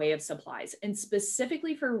intensive in the way of supplies. And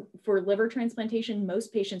specifically for liver transplantation,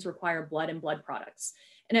 most patients require blood and blood products.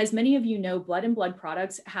 And as many of you know, blood and blood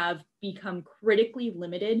products have become critically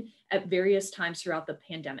limited at various times throughout the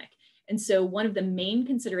pandemic. And so one of the main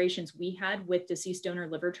considerations we had with deceased donor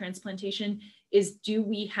liver transplantation is, do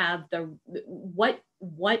we have what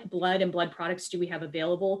blood and blood products do we have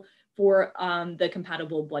available for the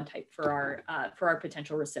compatible blood type for our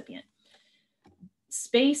potential recipient?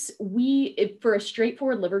 Space, for a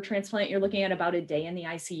straightforward liver transplant, you're looking at about a day in the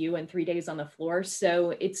ICU and 3 days on the floor.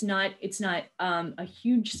 So it's not a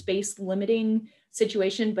huge space limiting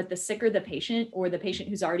situation, but the sicker the patient, or the patient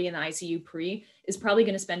who's already in the ICU is probably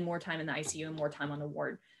going to spend more time in the ICU and more time on the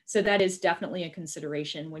ward. So that is definitely a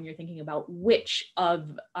consideration when you're thinking about which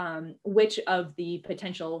of the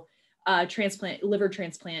potential liver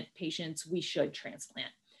transplant patients we should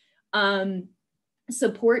transplant.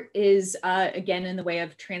 Support is, again, in the way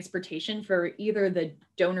of transportation for either the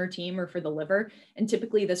donor team or for the liver. And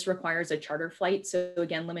typically this requires a charter flight. So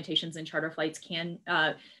again, limitations in charter flights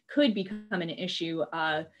could become an issue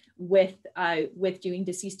with doing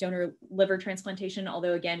deceased donor liver transplantation.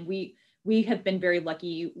 Although again, we have been very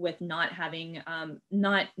lucky with not having,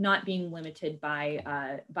 not being limited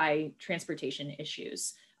by transportation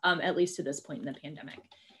issues, at least to this point in the pandemic.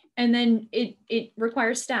 And then it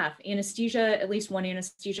requires staff, anesthesia, at least one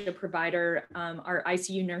anesthesia provider, our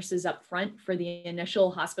ICU nurses up front for the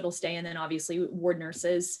initial hospital stay, and then obviously ward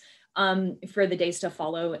nurses for the days to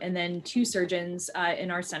follow. And then 2 surgeons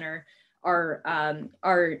in our center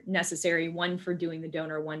are necessary, one for doing the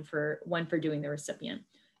donor, one for doing the recipient.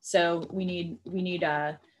 So we need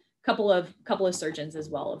a couple of surgeons as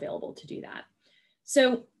well available to do that.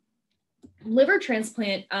 So liver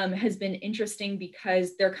transplant has been interesting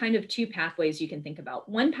because there are kind of 2 pathways you can think about.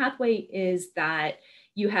 One pathway is that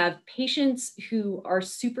you have patients who are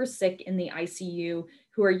super sick in the ICU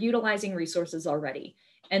who are utilizing resources already.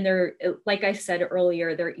 And they're, like I said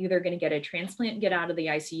earlier, they're either going to get a transplant and get out of the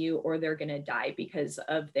ICU, or they're going to die because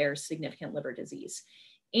of their significant liver disease.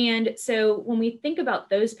 And so when we think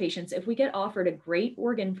about those patients, if we get offered a great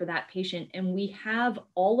organ for that patient and we have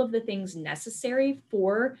all of the things necessary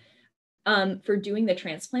for doing the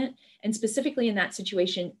transplant, and specifically in that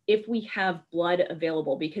situation, if we have blood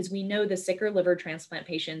available, because we know the sicker liver transplant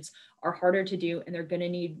patients are harder to do, and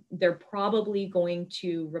they're probably going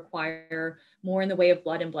to require more in the way of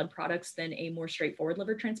blood and blood products than a more straightforward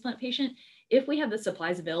liver transplant patient. If we have the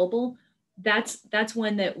supplies available, that's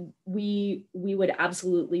one that we would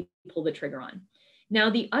absolutely pull the trigger on.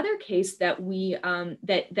 Now, the other case that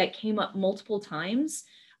that came up multiple times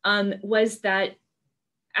was that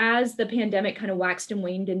as the pandemic kind of waxed and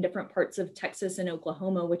waned in different parts of Texas and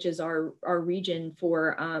Oklahoma, which is our region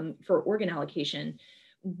for organ allocation,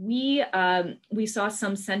 we saw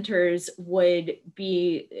some centers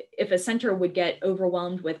if a center would get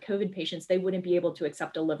overwhelmed with COVID patients, they wouldn't be able to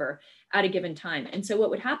accept a liver at a given time. And so what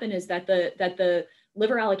would happen is that the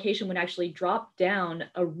liver allocation would actually drop down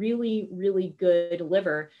a really, really good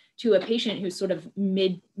liver to a patient who's sort of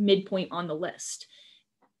midpoint on the list,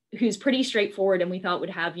 who's pretty straightforward, and we thought would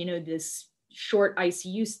have, this short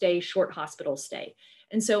ICU stay, short hospital stay.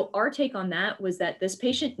 And so our take on that was that this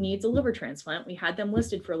patient needs a liver transplant. We had them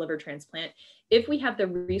listed for a liver transplant. If we have the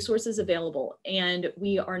resources available and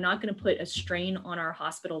we are not going to put a strain on our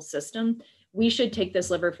hospital system, we should take this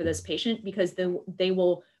liver for this patient, because they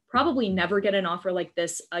will probably never get an offer like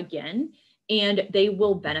this again, and they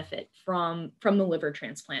will benefit from the liver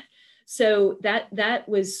transplant. So that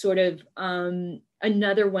was sort of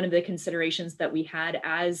another one of the considerations that we had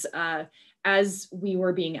as we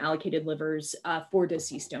were being allocated livers for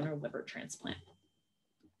deceased donor liver transplant.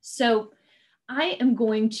 So I am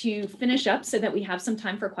going to finish up so that we have some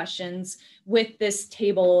time for questions with this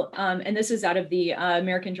table, and this is out of the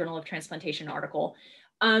American Journal of Transplantation article.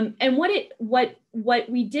 And what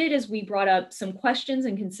we did is we brought up some questions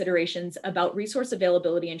and considerations about resource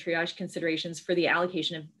availability and triage considerations for the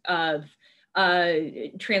allocation of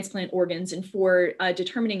transplant organs and for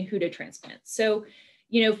determining who to transplant. So,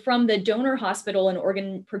 From the donor hospital and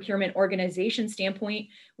organ procurement organization standpoint,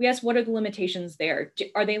 we asked, what are the limitations there?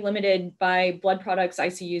 Are they limited by blood products,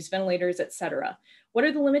 ICUs, ventilators, et cetera? What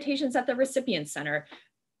are the limitations at the recipient center?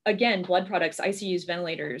 Again, blood products, ICUs,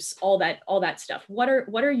 ventilators, all that stuff. What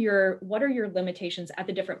are your limitations at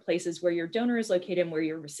the different places where your donor is located and where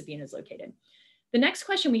your recipient is located? The next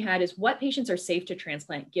question we had is, what patients are safe to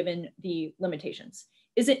transplant given the limitations?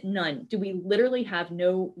 Is it none? Do we literally have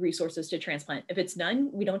no resources to transplant? If it's none,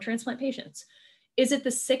 we don't transplant patients. Is it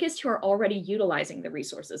the sickest who are already utilizing the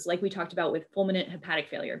resources, like we talked about with fulminant hepatic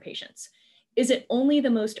failure patients? Is it only the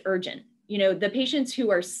most urgent? The patients who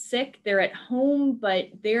are sick, they're at home, but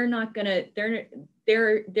they're gonna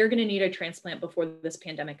need a transplant before this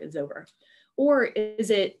pandemic is over. Or is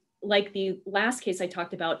it like the last case I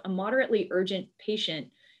talked about, a moderately urgent patient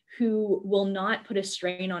who will not put a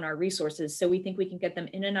strain on our resources, so we think we can get them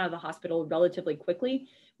in and out of the hospital relatively quickly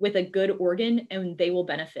with a good organ, and they will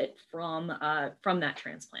benefit from that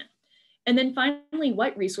transplant. And then finally,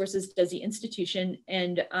 what resources does the institution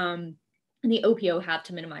and the OPO have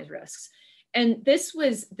to minimize risks? And this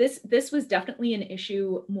was definitely an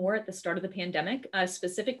issue more at the start of the pandemic,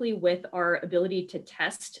 specifically with our ability to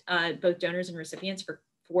test both donors and recipients for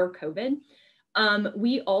COVID.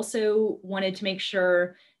 We also wanted to make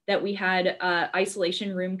sure that we had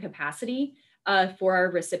isolation room capacity for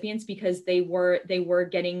our recipients because they were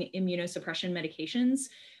getting immunosuppression medications.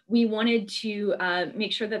 We wanted to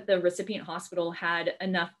make sure that the recipient hospital had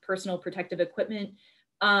enough personal protective equipment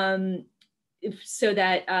so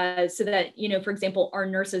that for example, our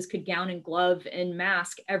nurses could gown and glove and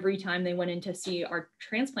mask every time they went in to see our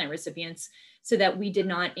transplant recipients, so that we did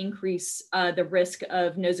not increase the risk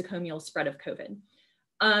of nosocomial spread of COVID.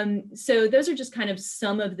 So those are just kind of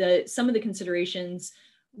some of the considerations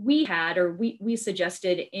we had, or we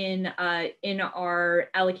suggested in our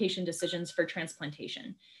allocation decisions for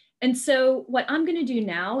transplantation. And so what I'm going to do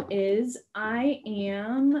now is I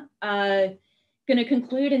am going to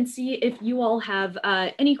conclude and see if you all have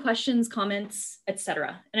any questions, comments,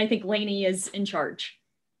 etc. And I think Lainey is in charge.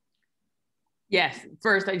 Yes.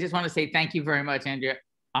 First, I just want to say thank you very much, Andrea,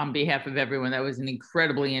 on behalf of everyone. That was an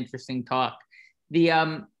incredibly interesting talk.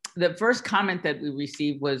 The first comment that we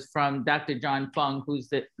received was from Dr. John Fung, who's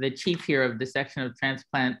the chief here of the section of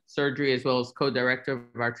transplant surgery, as well as co-director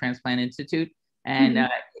of our Transplant Institute. And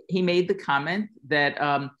he made the comment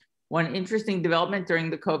that one interesting development during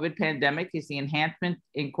the COVID pandemic is the enhancement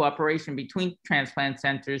in cooperation between transplant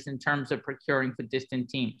centers in terms of procuring for distant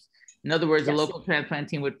teams. In other words, yes, a local transplant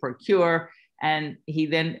team would procure, and he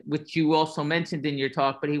then, which you also mentioned in your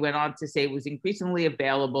talk, but he went on to say it was increasingly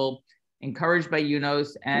available, encouraged by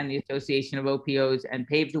UNOS and the Association of OPOs, and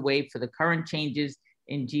paved the way for the current changes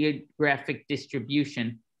in geographic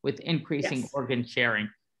distribution with increasing organ sharing.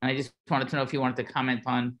 And I just wanted to know if you wanted to comment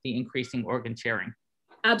on the increasing organ sharing.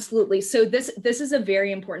 Absolutely. So this is a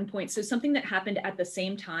very important point. So something that happened at the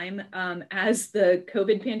same time as the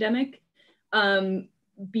COVID pandemic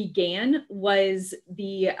began was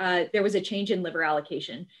there was a change in liver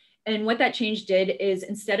allocation. And what that change did is,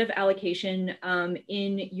 instead of allocation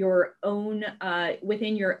in your own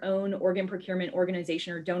within your own organ procurement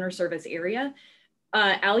organization or donor service area,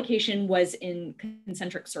 allocation was in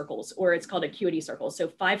concentric circles, or it's called acuity circles. So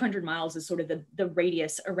 500 miles is sort of the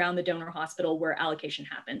radius around the donor hospital where allocation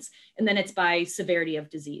happens. And then it's by severity of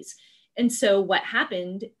disease. And so what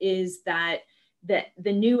happened is that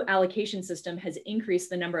the new allocation system has increased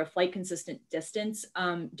the number of flight consistent distance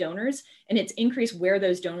donors, and it's increased where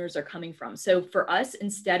those donors are coming from. So for us,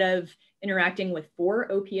 instead of interacting with 4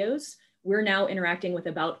 OPOs, we're now interacting with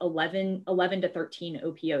about 11 to 13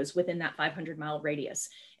 OPOs within that 500-mile radius.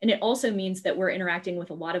 And it also means that we're interacting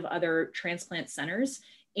with a lot of other transplant centers.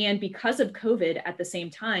 And because of COVID at the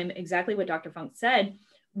same time, exactly what Dr. Funk said,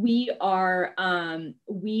 we are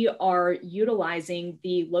utilizing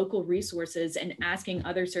the local resources and asking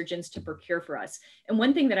other surgeons to procure for us. And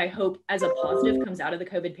one thing that I hope as a positive comes out of the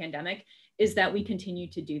COVID pandemic is that we continue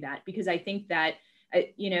to do that, because I think that,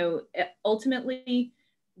 ultimately,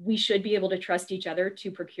 we should be able to trust each other to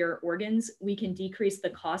procure organs. We can decrease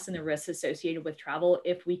the costs and the risks associated with travel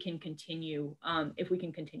if we can continue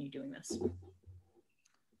doing this.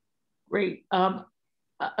 Great.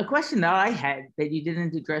 A question that I had that you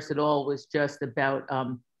didn't address at all was just about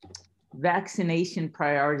vaccination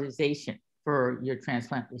prioritization for your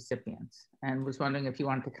transplant recipients, and was wondering if you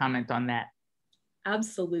wanted to comment on that.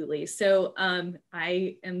 Absolutely. So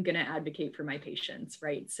I am going to advocate for my patients,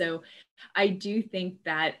 right? So I do think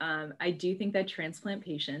that transplant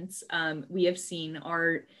patients we have seen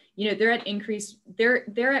are, they're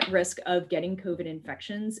at risk of getting COVID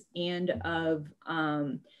infections and of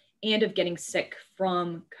and of getting sick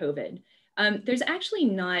from COVID. There's actually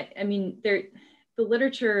not, I mean, the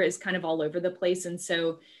literature is kind of all over the place. And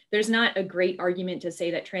so there's not a great argument to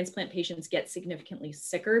say that transplant patients get significantly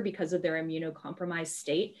sicker because of their immunocompromised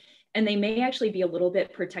state. And they may actually be a little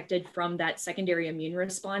bit protected from that secondary immune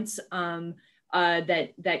response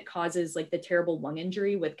that causes like the terrible lung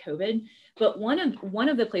injury with COVID. But one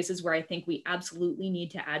of the places where I think we absolutely need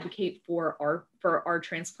to advocate for our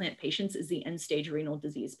transplant patients is the end-stage renal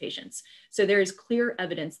disease patients. So there is clear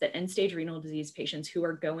evidence that end-stage renal disease patients who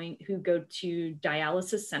go to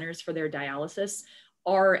dialysis centers for their dialysis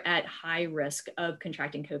are at high risk of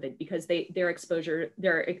contracting COVID because they get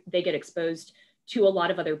exposed to a lot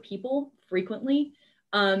of other people frequently.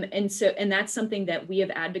 And that's something that we have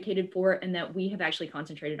advocated for and that we have actually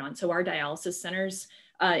concentrated on. So our dialysis centers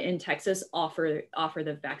in Texas offer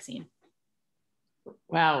the vaccine.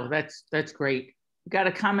 Wow, that's great. We got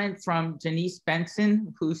a comment from Janice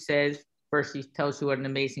Benson, who says, first she tells you what an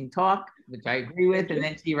amazing talk, which I agree with, and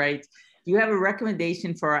then she writes, do you have a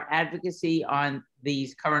recommendation for our advocacy on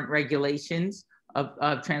these current regulations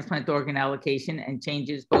of transplant organ allocation and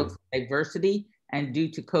changes both for diversity and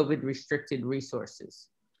due to COVID restricted resources?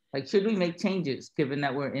 Like, should we make changes given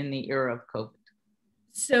that we're in the era of COVID?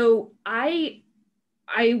 So I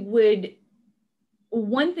would,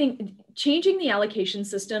 one thing, changing the allocation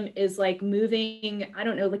system is like moving, I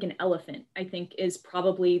don't know, like an elephant, I think is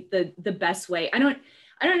probably the best way. I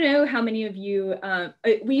don't know how many of you,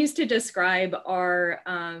 we used to describe our,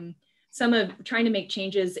 some of trying to make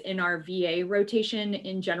changes in our VA rotation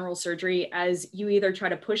in general surgery as you either try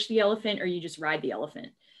to push the elephant or you just ride the elephant.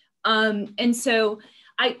 And so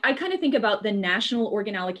I kind of think about the national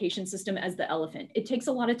organ allocation system as the elephant. It takes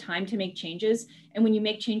a lot of time to make changes. And when you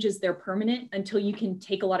make changes, they're permanent until you can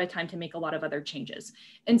take a lot of time to make a lot of other changes.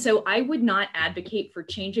 And so I would not advocate for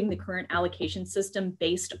changing the current allocation system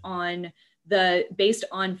based on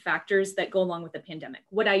factors that go along with the pandemic.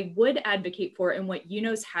 What I would advocate for and what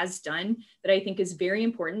UNOS has done that I think is very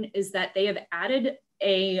important is that they have added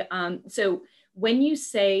so when you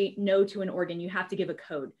say no to an organ, you have to give a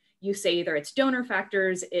code. You say either it's donor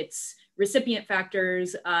factors, it's recipient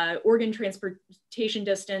factors, organ transportation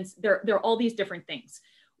distance, there are all these different things.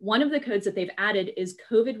 One of the codes that they've added is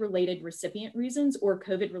COVID-related recipient reasons or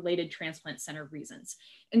COVID-related transplant center reasons.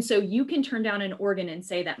 And so you can turn down an organ and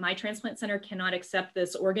say that my transplant center cannot accept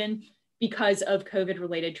this organ because of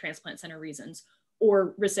COVID-related transplant center reasons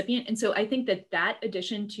or recipient. And so I think that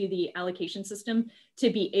addition to the allocation system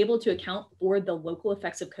to be able to account for the local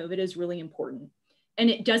effects of COVID is really important. And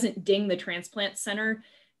it doesn't ding the transplant center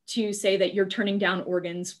to say that you're turning down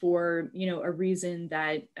organs for, a reason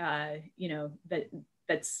that,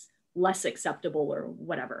 that's less acceptable or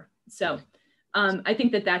whatever. So I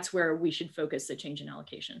think that's where we should focus the change in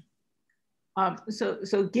allocation.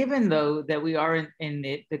 So given though that we are in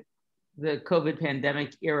the COVID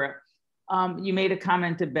pandemic era, you made a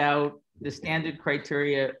comment about the standard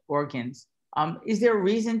criteria organs. Is there a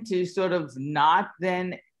reason to sort of not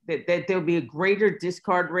then that there'll be a greater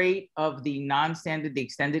discard rate of the non-standard, the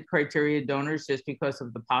extended criteria donors just because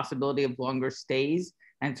of the possibility of longer stays?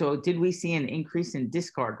 And so did we see an increase in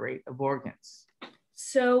discard rate of organs?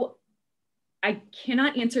 So I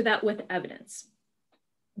cannot answer that with evidence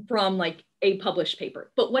from like a published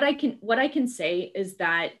paper. But what I can say is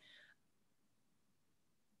that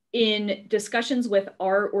in discussions with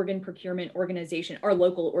our organ procurement organization, our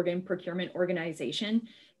local organ procurement organization,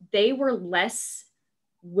 they were less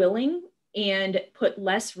willing and put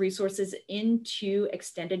less resources into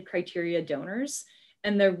extended criteria donors.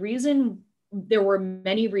 And there were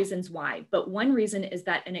many reasons why, but one reason is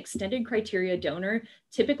that an extended criteria donor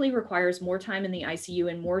typically requires more time in the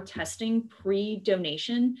ICU and more testing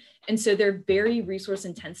pre-donation. And so they're very resource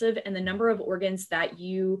intensive, and the number of organs that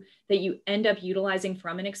you end up utilizing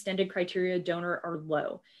from an extended criteria donor are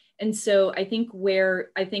low. And so I think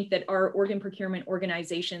that our organ procurement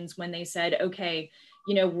organizations, when they said, okay,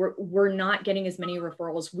 we're not getting as many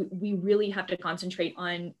referrals, we really have to concentrate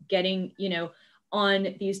on getting,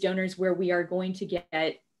 on these donors where we are going to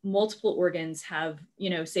get multiple organs, have,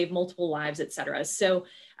 save multiple lives, et cetera. So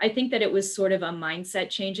I think that it was sort of a mindset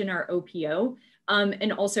change in our OPO,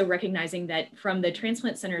 and also recognizing that from the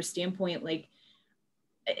transplant center standpoint, like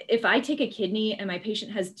if I take a kidney and my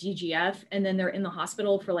patient has DGF and then they're in the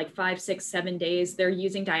hospital for like 5, 6, 7 days, they're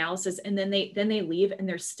using dialysis and then they leave and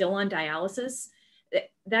they're still on dialysis,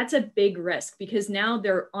 that's a big risk because now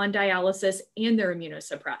they're on dialysis and they're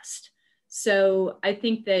immunosuppressed. So I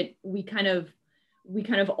think that we kind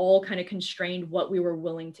of all constrained what we were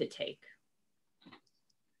willing to take.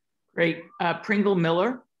 Great. Pringle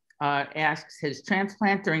Miller, asks, has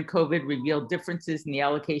transplant during COVID revealed differences in the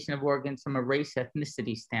allocation of organs from a race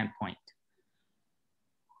ethnicity standpoint?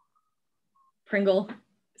 Pringle,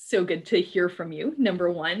 so good to hear from you, number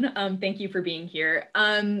one. Thank you for being here.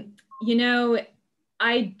 You know,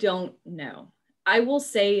 I don't know. I will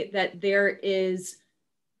say that there is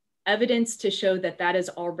evidence to show that that is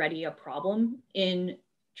already a problem in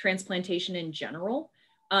transplantation in general.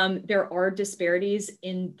 There are disparities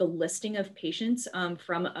in the listing of patients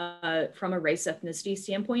from a race ethnicity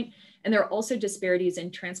standpoint. And there are also disparities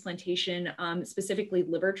in transplantation, specifically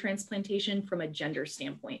liver transplantation from a gender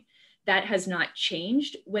standpoint. That has not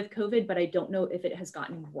changed with COVID, but I don't know if it has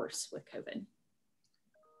gotten worse with COVID.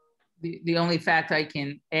 The only fact I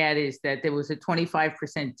can add is that there was a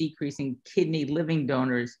 25% decrease in kidney living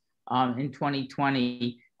donors in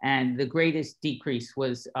 2020, and the greatest decrease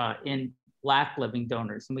was in Black living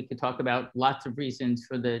donors. And we could talk about lots of reasons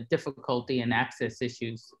for the difficulty and access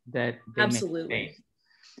issues that they may face.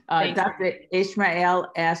 Dr. Ishmael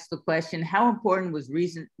asked the question, how important was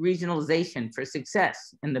regionalization for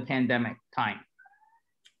success in the pandemic time?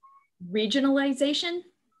 Regionalization?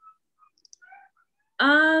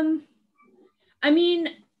 I mean,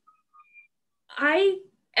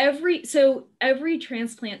 every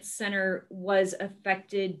transplant center was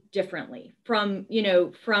affected differently from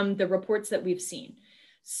the reports that we've seen.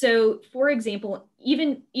 So for example,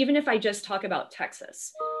 even if I just talk about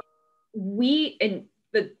Texas,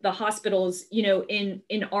 the hospitals,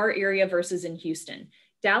 in our area versus in Houston,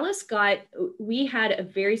 we had a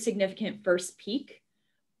very significant first peak,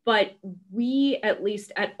 but we, at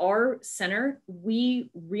least at our center, we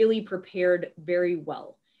really prepared very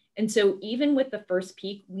well. And so even with the first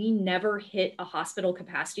peak, we never hit a hospital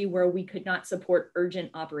capacity where we could not support urgent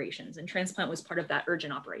operations, and transplant was part of that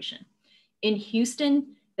urgent operation. In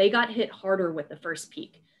Houston, they got hit harder with the first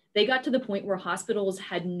peak. They got to the point where hospitals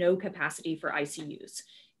had no capacity for ICUs.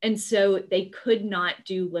 And so they could not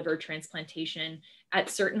do liver transplantation at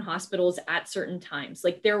certain hospitals at certain times.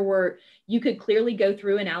 Like you could clearly go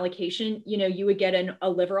through an allocation, you would get a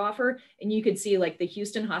liver offer and you could see like the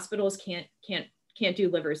Houston hospitals can't do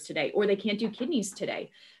livers today, or they can't do kidneys today.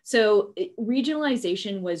 So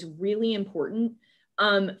regionalization was really important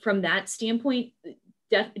from that standpoint.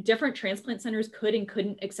 Different transplant centers could and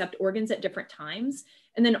couldn't accept organs at different times.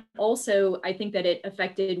 And then also, I think that it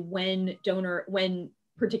affected when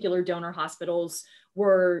particular donor hospitals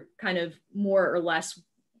were kind of more or less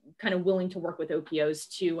kind of willing to work with OPOs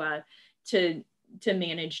to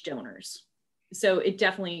manage donors. So it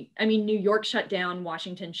definitely, I mean, New York shut down,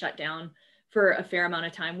 Washington shut down for a fair amount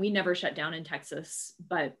of time. We never shut down in Texas,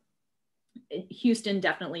 but Houston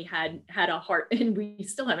definitely had a hard, and we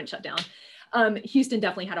still haven't shut down. Houston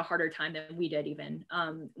definitely had a harder time than we did, even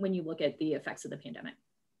when you look at the effects of the pandemic.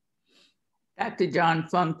 Dr. John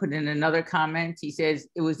Fung put in another comment. He says,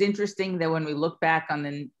 it was interesting that when we look back on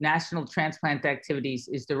the national transplant activities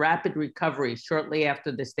is the rapid recovery shortly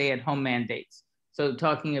after the stay-at-home mandates. So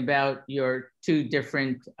talking about your two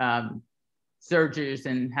different surges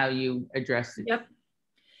and how you addressed it. Yep.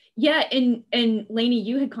 Yeah, and Lainey,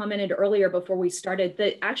 you had commented earlier before we started,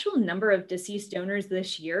 the actual number of deceased donors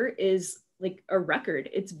this year is like a record.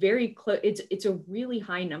 It's very close. It's a really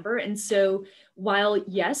high number. And so while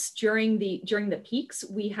yes, during the peaks,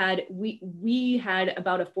 we had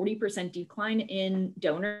about a 40% decline in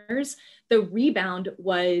donors, the rebound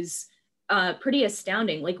was pretty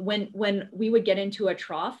astounding. Like when we would get into a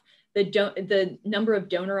trough, the number of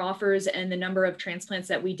donor offers and the number of transplants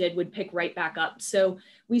that we did would pick right back up. So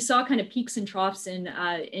we saw kind of peaks and troughs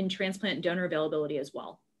in transplant and donor availability as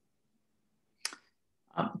well.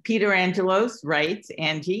 Peter Angelos writes,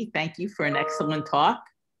 Anji, thank you for an excellent talk.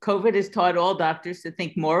 COVID has taught all doctors to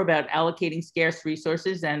think more about allocating scarce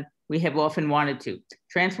resources than we have often wanted to.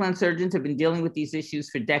 Transplant surgeons have been dealing with these issues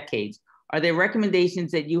for decades. Are there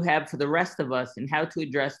recommendations that you have for the rest of us in how to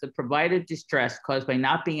address the provider distress caused by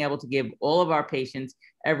not being able to give all of our patients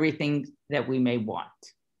everything that we may want?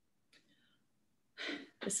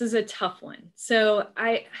 This is a tough one. So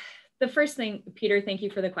the first thing, Peter, thank you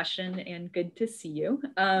for the question and good to see you.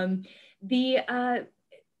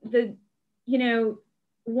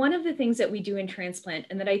 One of the things that we do in transplant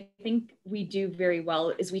and that I think we do very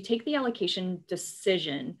well is we take the allocation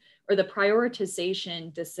decision or the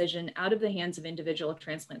prioritization decision out of the hands of individual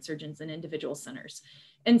transplant surgeons and individual centers.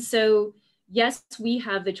 And so, yes, we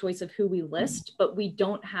have the choice of who we list, but we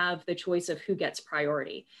don't have the choice of who gets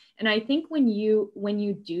priority. And I think when you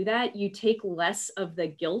do that, you take less of the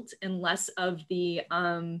guilt and less of the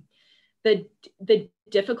the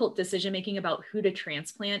difficult decision making about who to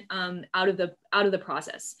transplant out of the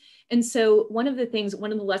process. And so one of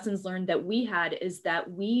the lessons learned that we had is that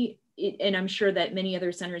and I'm sure that many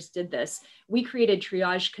other centers did this, we created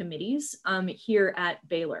triage committees here at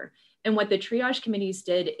Baylor. And what the triage committees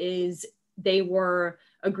did is they were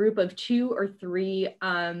a group of two or three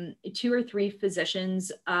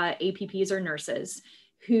physicians, APPs or nurses,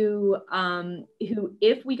 who,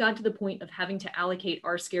 if we got to the point of having to allocate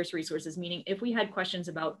our scarce resources, meaning if we had questions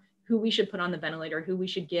about who we should put on the ventilator, who we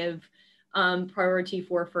should give priority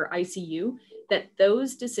for ICU, that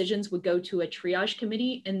those decisions would go to a triage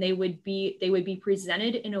committee, and they would be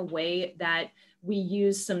presented in a way that we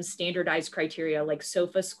use some standardized criteria like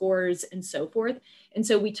SOFA scores and so forth. And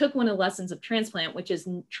so we took one of the lessons of transplant, which is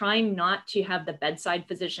trying not to have the bedside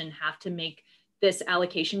physician have to make this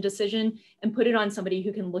allocation decision, and put it on somebody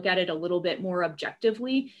who can look at it a little bit more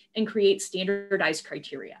objectively and create standardized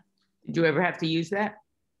criteria. Did you ever have to use that?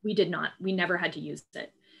 We did not. We never had to use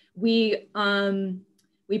it. We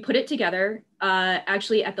put it together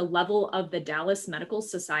actually at the level of the Dallas Medical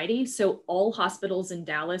Society. So all hospitals in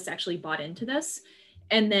Dallas actually bought into this.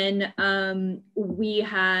 And then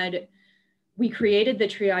we created the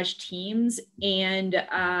triage teams, and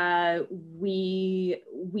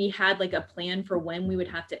we had like a plan for when we would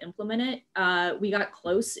have to implement it. We got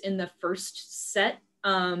close in the first set,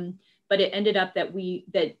 but it ended up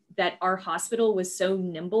that our hospital was so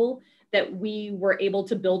nimble that we were able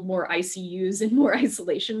to build more ICUs and more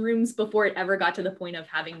isolation rooms before it ever got to the point of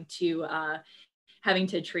having to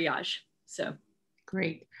triage. So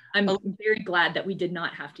great. I'm very glad that we did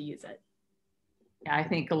not have to use it. Yeah, I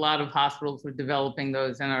think a lot of hospitals were developing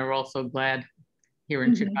those and are also glad here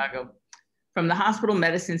in Chicago. From the hospital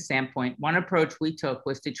medicine standpoint, one approach we took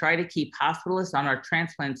was to try to keep hospitalists on our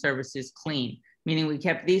transplant services clean, meaning we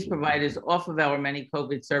kept these providers off of our many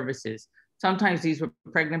COVID services. Sometimes these were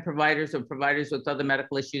pregnant providers or providers with other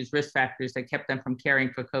medical issues, risk factors that kept them from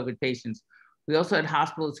caring for COVID patients. We also had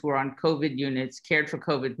hospitals who were on COVID units, cared for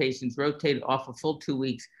COVID patients, rotated off a full 2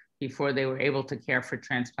 weeks before they were able to care for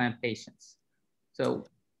transplant patients. So,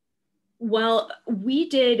 well, we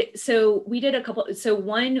did a couple. So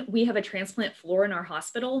one, we have a transplant floor in our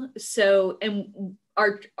hospital. So, and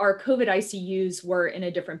our COVID ICUs were in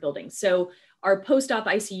a different building. So our post-op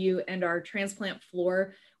ICU and our transplant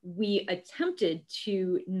floor, we attempted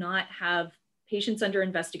to not have patients under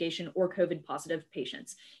investigation or COVID positive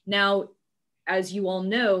patients. Now, as you all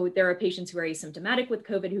know, there are patients who are asymptomatic with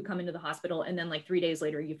COVID who come into the hospital, and then like 3 days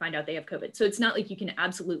later, you find out they have COVID. So it's not like you can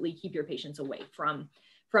absolutely keep your patients away from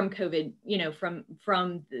COVID, you know, from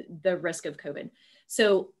the risk of COVID.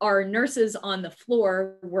 So our nurses on the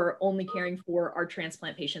floor were only caring for our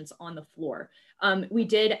transplant patients on the floor. We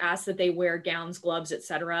did ask that they wear gowns, gloves, et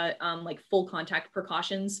cetera, like full contact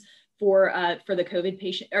precautions for the COVID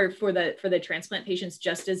patient, or for the transplant patients,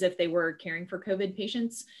 just as if they were caring for COVID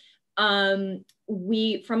patients. From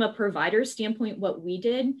a provider standpoint, what we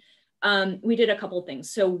did a couple of things.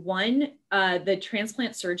 So one, the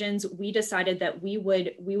transplant surgeons, we decided that we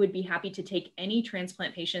would be happy to take any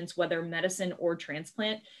transplant patients, whether medicine or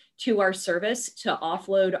transplant, to our service to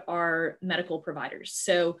offload our medical providers.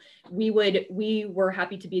 So we were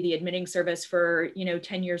happy to be the admitting service for,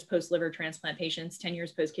 10 years post-liver transplant patients, 10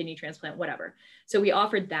 years post-kidney transplant, whatever. So we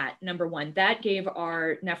offered that, number one. That gave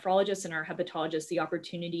our nephrologists and our hepatologists the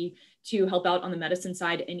opportunity to help out on the medicine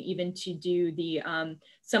side, and even to do the,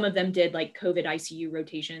 some of them did like COVID ICU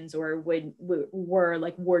rotations, or were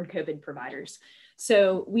like ward COVID providers.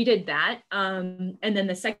 So we did that. And then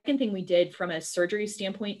the second thing we did from a surgery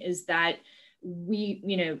standpoint is that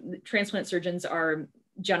transplant surgeons are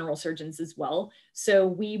general surgeons as well. So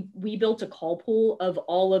we built a call pool of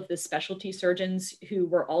all of the specialty surgeons who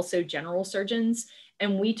were also general surgeons.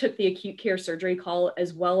 And we took the acute care surgery call,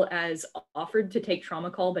 as well as offered to take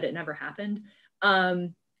trauma call, but it never happened.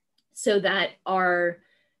 So that our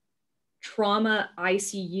trauma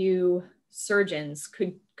ICU surgeons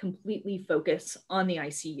could completely focus on the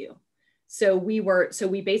ICU. So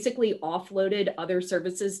we basically offloaded other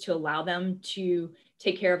services to allow them to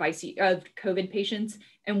take care of COVID patients,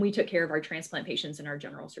 and we took care of our transplant patients and our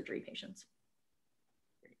general surgery patients.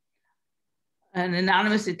 An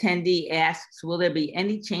anonymous attendee asks, will there be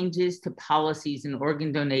any changes to policies in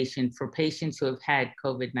organ donation for patients who have had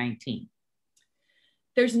COVID-19?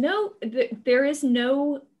 There is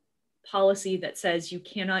no policy that says you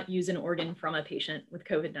cannot use an organ from a patient with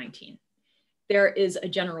COVID-19. There is a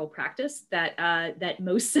general practice that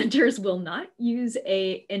most centers will not use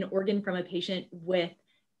an organ from a patient with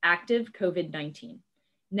active COVID-19.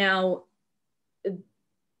 Now,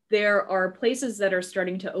 there are places that are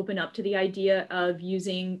starting to open up to the idea of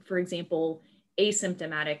using, for example,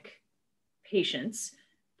 asymptomatic patients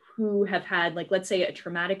who have had, like, let's say a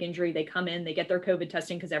traumatic injury. They come in, they get their COVID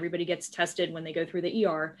testing because everybody gets tested when they go through the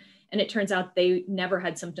ER. And it turns out they never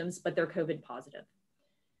had symptoms, but they're COVID positive.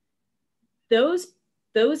 Those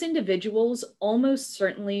individuals almost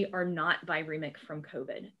certainly are not viremic from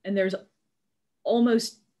COVID. And there's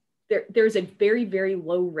there's a very, very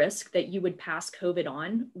low risk that you would pass COVID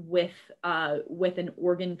on with an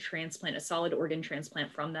organ transplant, a solid organ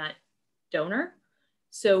transplant from that donor.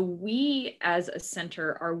 So we as a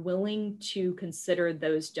center are willing to consider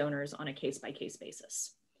those donors on a case-by-case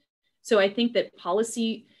basis. So I think that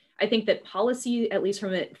policy, at least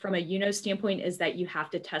from a UNO standpoint, is that you have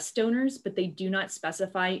to test donors, but they do not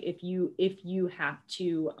specify if you have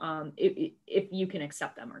to, if you can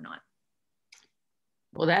accept them or not.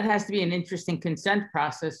 Well, that has to be an interesting consent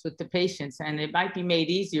process with the patients, and it might be made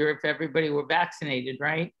easier if everybody were vaccinated,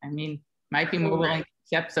 right? I mean, might be more willing to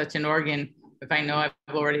accept such an organ if I know I've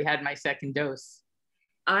already had my second dose.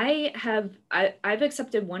 I've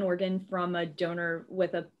accepted one organ from a donor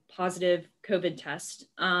with a positive COVID test.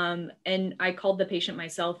 And I called the patient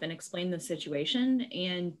myself and explained the situation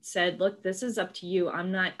and said, look, this is up to you.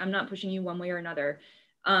 I'm not pushing you one way or another.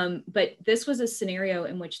 But this was a scenario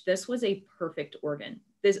in which this was a perfect organ.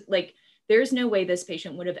 There's no way this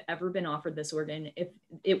patient would have ever been offered this organ if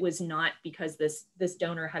it was not because this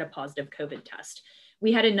donor had a positive COVID test.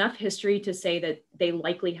 We had enough history to say that they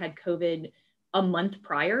likely had COVID a month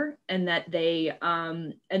prior, and that they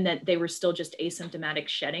were still just asymptomatic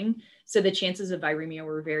shedding. So the chances of viremia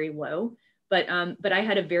were very low. But I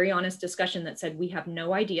had a very honest discussion that said, we have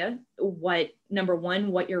no idea number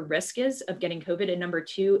one, what your risk is of getting COVID, and number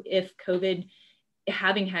two, if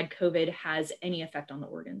having had COVID has any effect on the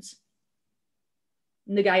organs.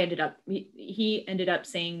 And the guy ended up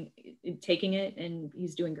saying, taking it, and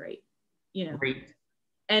he's doing great, Great.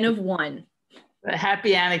 N of one. The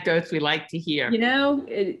happy anecdotes we like to hear.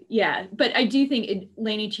 Yeah. But I do think,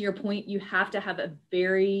 Lainey, to your point, you have to have a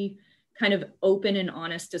very kind of open and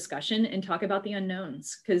honest discussion and talk about the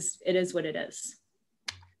unknowns, because it is what it is.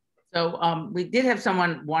 So we did have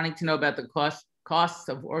someone wanting to know about the costs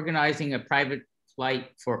of organizing a private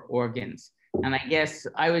flight for organs. And I guess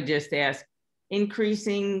I would just ask,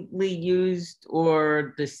 increasingly used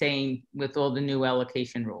or the same with all the new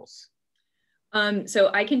allocation rules? So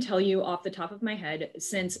I can tell you off the top of my head,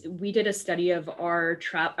 since we did a study of our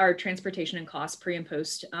transportation and costs pre and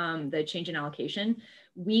post the change in allocation,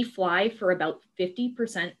 we fly for about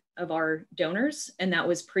 50% of our donors, and that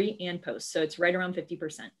was pre and post. So it's right around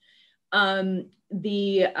 50%.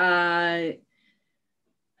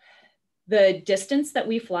 The distance that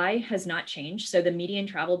we fly has not changed. So the median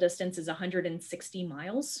travel distance is 160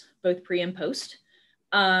 miles, both pre and post.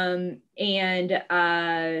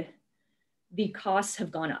 The costs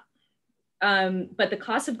have gone up. But the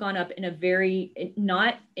costs have gone up in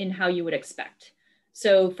not in how you would expect.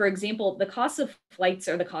 So for example, the cost of flights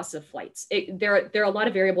are the cost of flights. There are a lot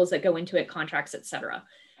of variables that go into it, contracts, et cetera.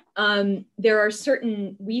 We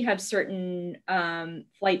have certain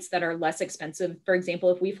flights that are less expensive. For example,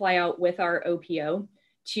 if we fly out with our OPO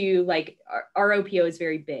our OPO is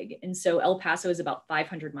very big. And so El Paso is about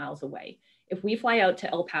 500 miles away. If we fly out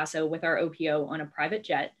to El Paso with our OPO on a private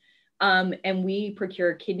jet, and we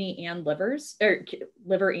procure kidney and liver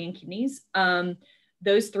and kidneys,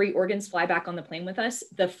 those three organs fly back on the plane with us.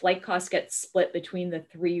 The flight costs get split between the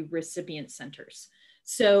three recipient centers.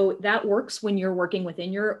 So that works when you're working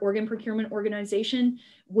within your organ procurement organization.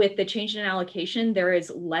 With the change in allocation, there is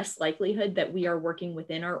less likelihood that we are working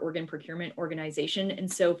within our organ procurement organization.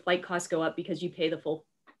 And so flight costs go up because you pay the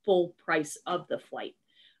full price of the flight.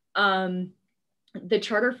 The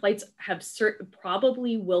charter flights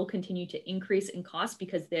probably will continue to increase in cost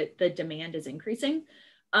because the demand is increasing.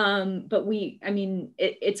 But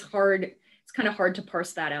it's hard. It's kind of hard to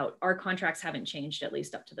parse that out. Our contracts haven't changed, at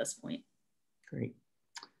least up to this point. Great.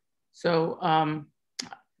 So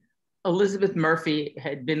Elizabeth Murphy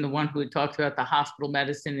had been the one who had talked about the hospital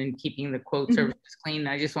medicine and keeping the quote services clean.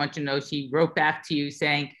 I just want you to know she wrote back to you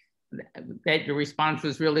saying that your response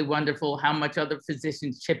was really wonderful. How much other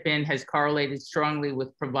physicians chip in has correlated strongly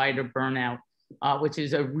with provider burnout, which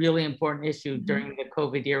is a really important issue during the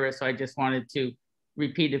COVID era. So I just wanted to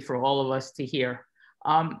repeat it for all of us to hear.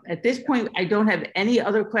 At this point, I don't have any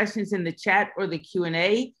other questions in the chat or the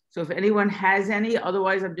Q&A. So if anyone has any,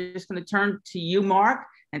 otherwise I'm just going to turn to you, Mark,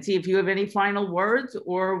 and see if you have any final words,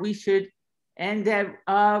 or we should end at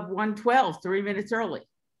 1:12, 3 minutes early.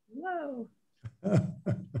 Whoa.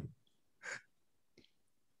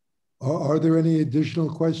 Are there any additional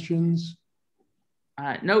questions?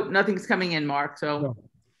 Nope, nothing's coming in, Mark. So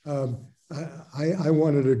no. I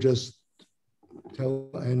wanted to just tell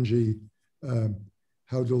Anji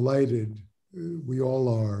how delighted we all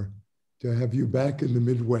are to have you back in the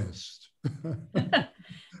Midwest.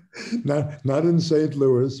 not in St.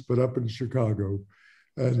 Louis, but up in Chicago,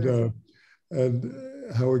 and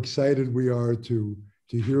how excited we are to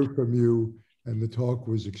hear from you. And the talk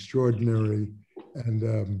was extraordinary, and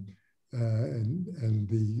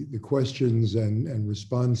the questions and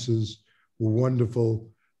responses were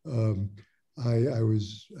wonderful. I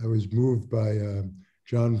was moved by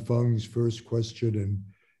John Fung's first question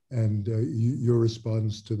and your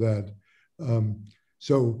response to that.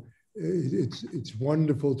 So it's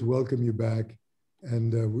wonderful to welcome you back,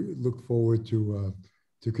 and we look forward to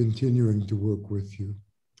continuing to work with you.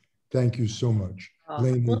 Thank you so much.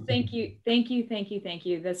 Well, thank you.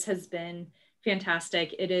 This has been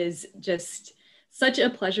fantastic. It is just such a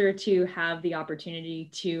pleasure to have the opportunity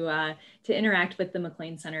to interact with the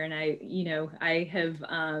MacLean Center. And I have,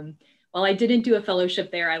 while I didn't do a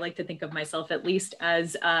fellowship there, I like to think of myself at least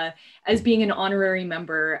as being an honorary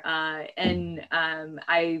member. And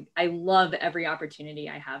I love every opportunity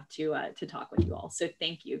I have to talk with you all. So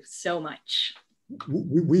thank you so much.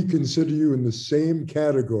 We consider you in the same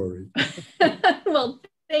category. Well,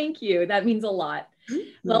 thank you. That means a lot.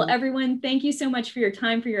 Well, everyone, thank you so much for your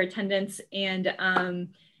time, for your attendance, and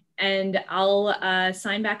I'll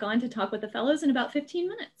sign back on to talk with the fellows in about 15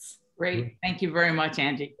 minutes. Great. Thank you very much,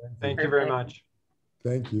 Angie. Thank you very much.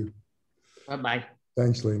 Thank you. Bye-bye.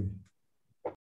 Thanks, Lane.